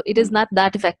 So it is not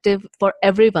that effective for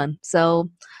everyone. So,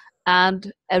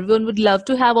 and everyone would love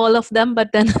to have all of them,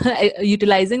 but then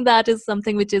utilizing that is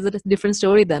something which is a different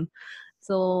story then.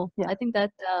 So I think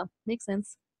that makes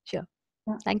sense. Sure.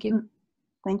 Yeah. Thank you.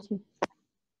 Thank you.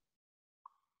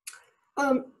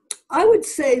 I would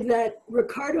say that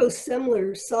Ricardo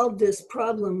Semler solved this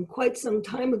problem quite some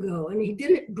time ago, and he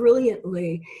did it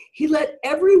brilliantly. He let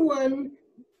everyone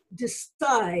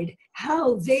decide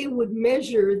how they would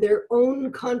measure their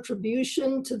own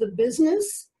contribution to the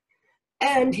business,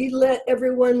 and he let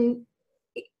everyone,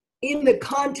 in the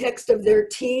context of their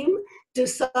team,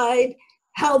 decide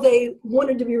how they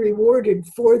wanted to be rewarded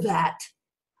for that.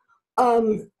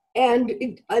 And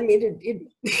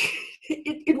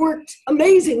it worked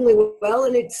amazingly well,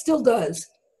 and it still does.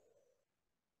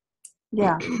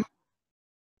 Yeah,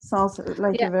 sounds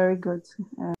like a very good.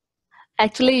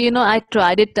 Actually, I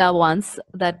tried it once,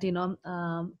 that,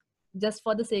 just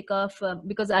for the sake of,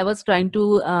 because I was trying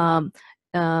to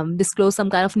disclose some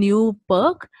kind of new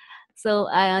perk. So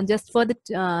I just for the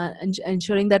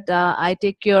ensuring that I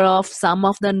take care of some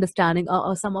of the understanding,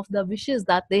 or some of the wishes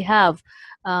that they have,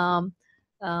 to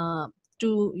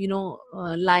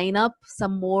line up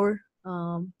some more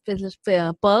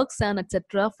perks and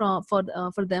etc. for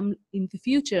them in the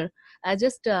future. I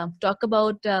just talk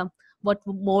about what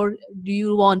more do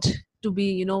you want to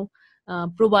be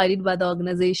provided by the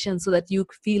organization, so that you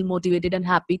feel motivated and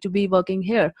happy to be working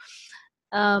here.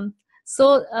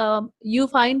 So you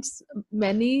find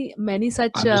many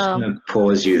such. I'm just going to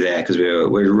pause you there because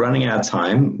we're running out of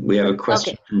time. We have a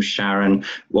question Okay. from Sharon.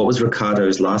 What was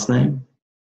Ricardo's last name?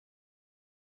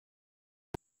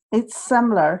 It's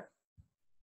Semler.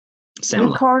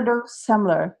 Semler. Ricardo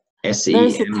Semler.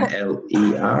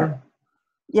 Semler.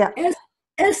 Yeah.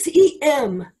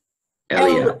 SEMLER.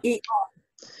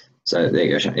 So there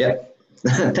you go, Sharon. Yep.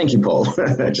 Thank you, Paul.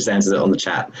 Just answered it on the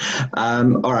chat.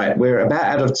 All right, we're about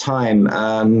out of time.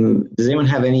 Does anyone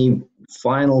have any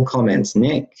final comments?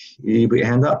 Nick, you put your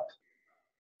hand up.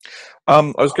 I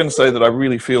was going to say that I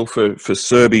really feel for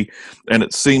Serbi, and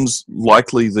it seems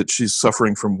likely that she's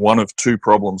suffering from one of two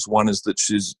problems. One is that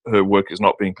her work is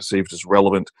not being perceived as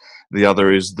relevant. The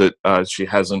other is that she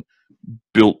hasn't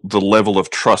built the level of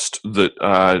trust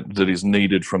that is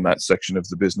needed from that section of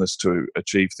the business to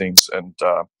achieve things. And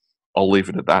I'll leave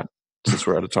it at that since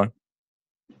we're out of time.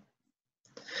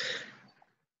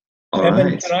 All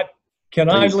Evan, right. can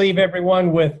I leave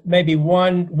everyone with maybe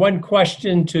one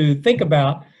question to think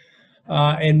about?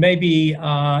 And maybe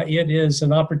it is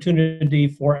an opportunity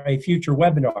for a future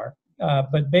webinar.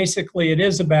 But basically, it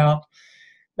is about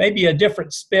maybe a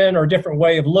different spin or different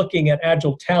way of looking at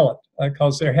Agile Talent,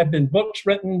 because there have been books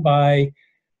written by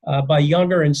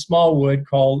Younger and Smallwood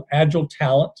called Agile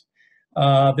Talent.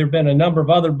 There have been a number of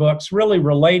other books really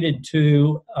related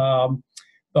to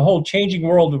the whole changing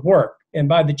world of work. And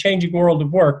by the changing world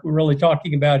of work, we're really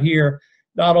talking about here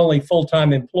not only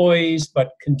full-time employees,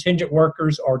 but contingent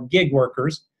workers or gig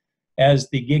workers, as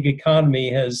the gig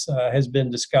economy has been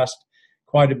discussed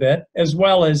quite a bit, as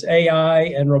well as AI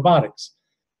and robotics.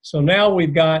 So now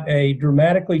we've got a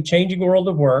dramatically changing world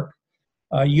of work.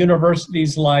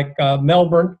 Universities like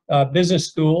Melbourne Business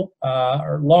School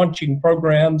are launching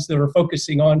programs that are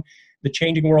focusing on the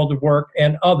changing world of work,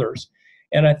 and others.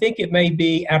 And I think it may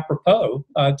be apropos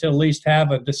to at least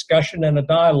have a discussion and a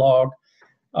dialogue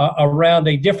around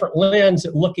a different lens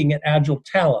at looking at Agile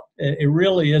Talent. It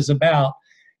really is about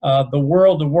the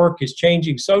world of work is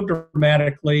changing so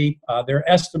dramatically. There are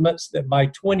estimates that by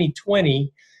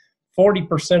 2020,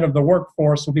 40% of the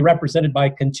workforce will be represented by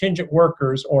contingent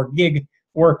workers or gig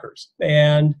workers.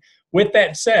 And with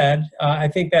that said, I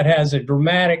think that has a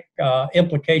dramatic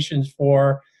implications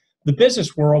for the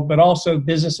business world, but also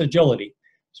business agility.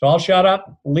 So I'll shut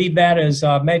up, leave that as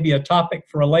maybe a topic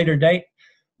for a later date.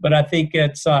 But I think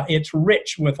it's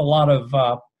rich with a lot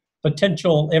of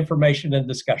potential information and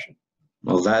discussion.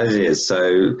 Well, that it is.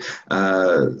 So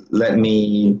let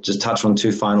me just touch on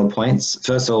two final points.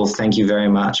 First of all, thank you very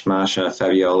much, Marsha,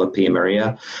 Fabiola,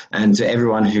 Pia-Maria, and to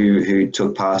everyone who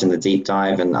took part in the deep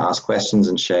dive and asked questions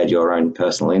and shared your own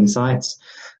personal insights.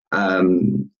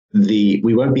 We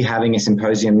won't be having a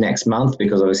symposium next month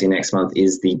because obviously next month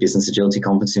is the Business Agility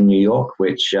Conference in New York,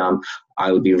 which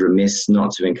I would be remiss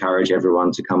not to encourage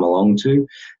everyone to come along to.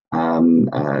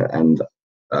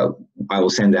 I will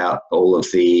send out all of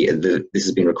this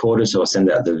has been recorded, so I'll send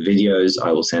out the videos,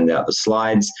 I will send out the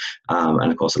slides,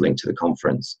 and of course a link to the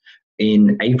conference.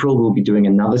 In April, we'll be doing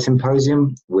another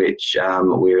symposium, which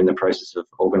we're in the process of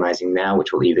organizing now,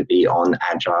 which will either be on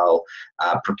agile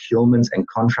procurement and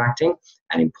contracting,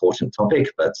 an important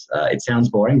topic, but it sounds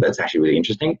boring, but it's actually really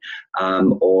interesting,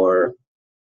 or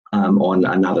on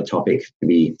another topic to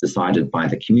be decided by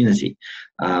the community.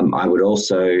 I would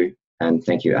also, and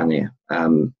thank you, Anya,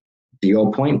 to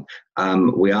your point,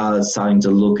 we are starting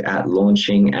to look at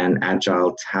launching an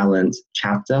Agile Talent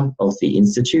chapter of the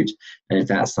Institute. And if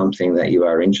that's something that you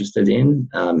are interested in,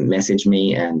 message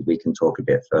me and we can talk a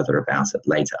bit further about it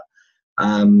later.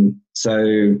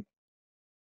 So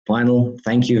final,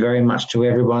 thank you very much to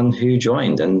everyone who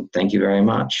joined, and thank you very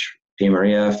much,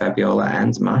 Pia-Maria, Fabiola,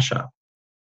 and Marsha.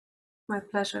 My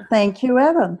pleasure. Thank you,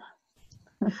 Evan.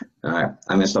 All right,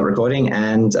 I'm going to stop recording,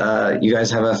 and you guys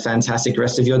have a fantastic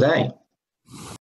rest of your day.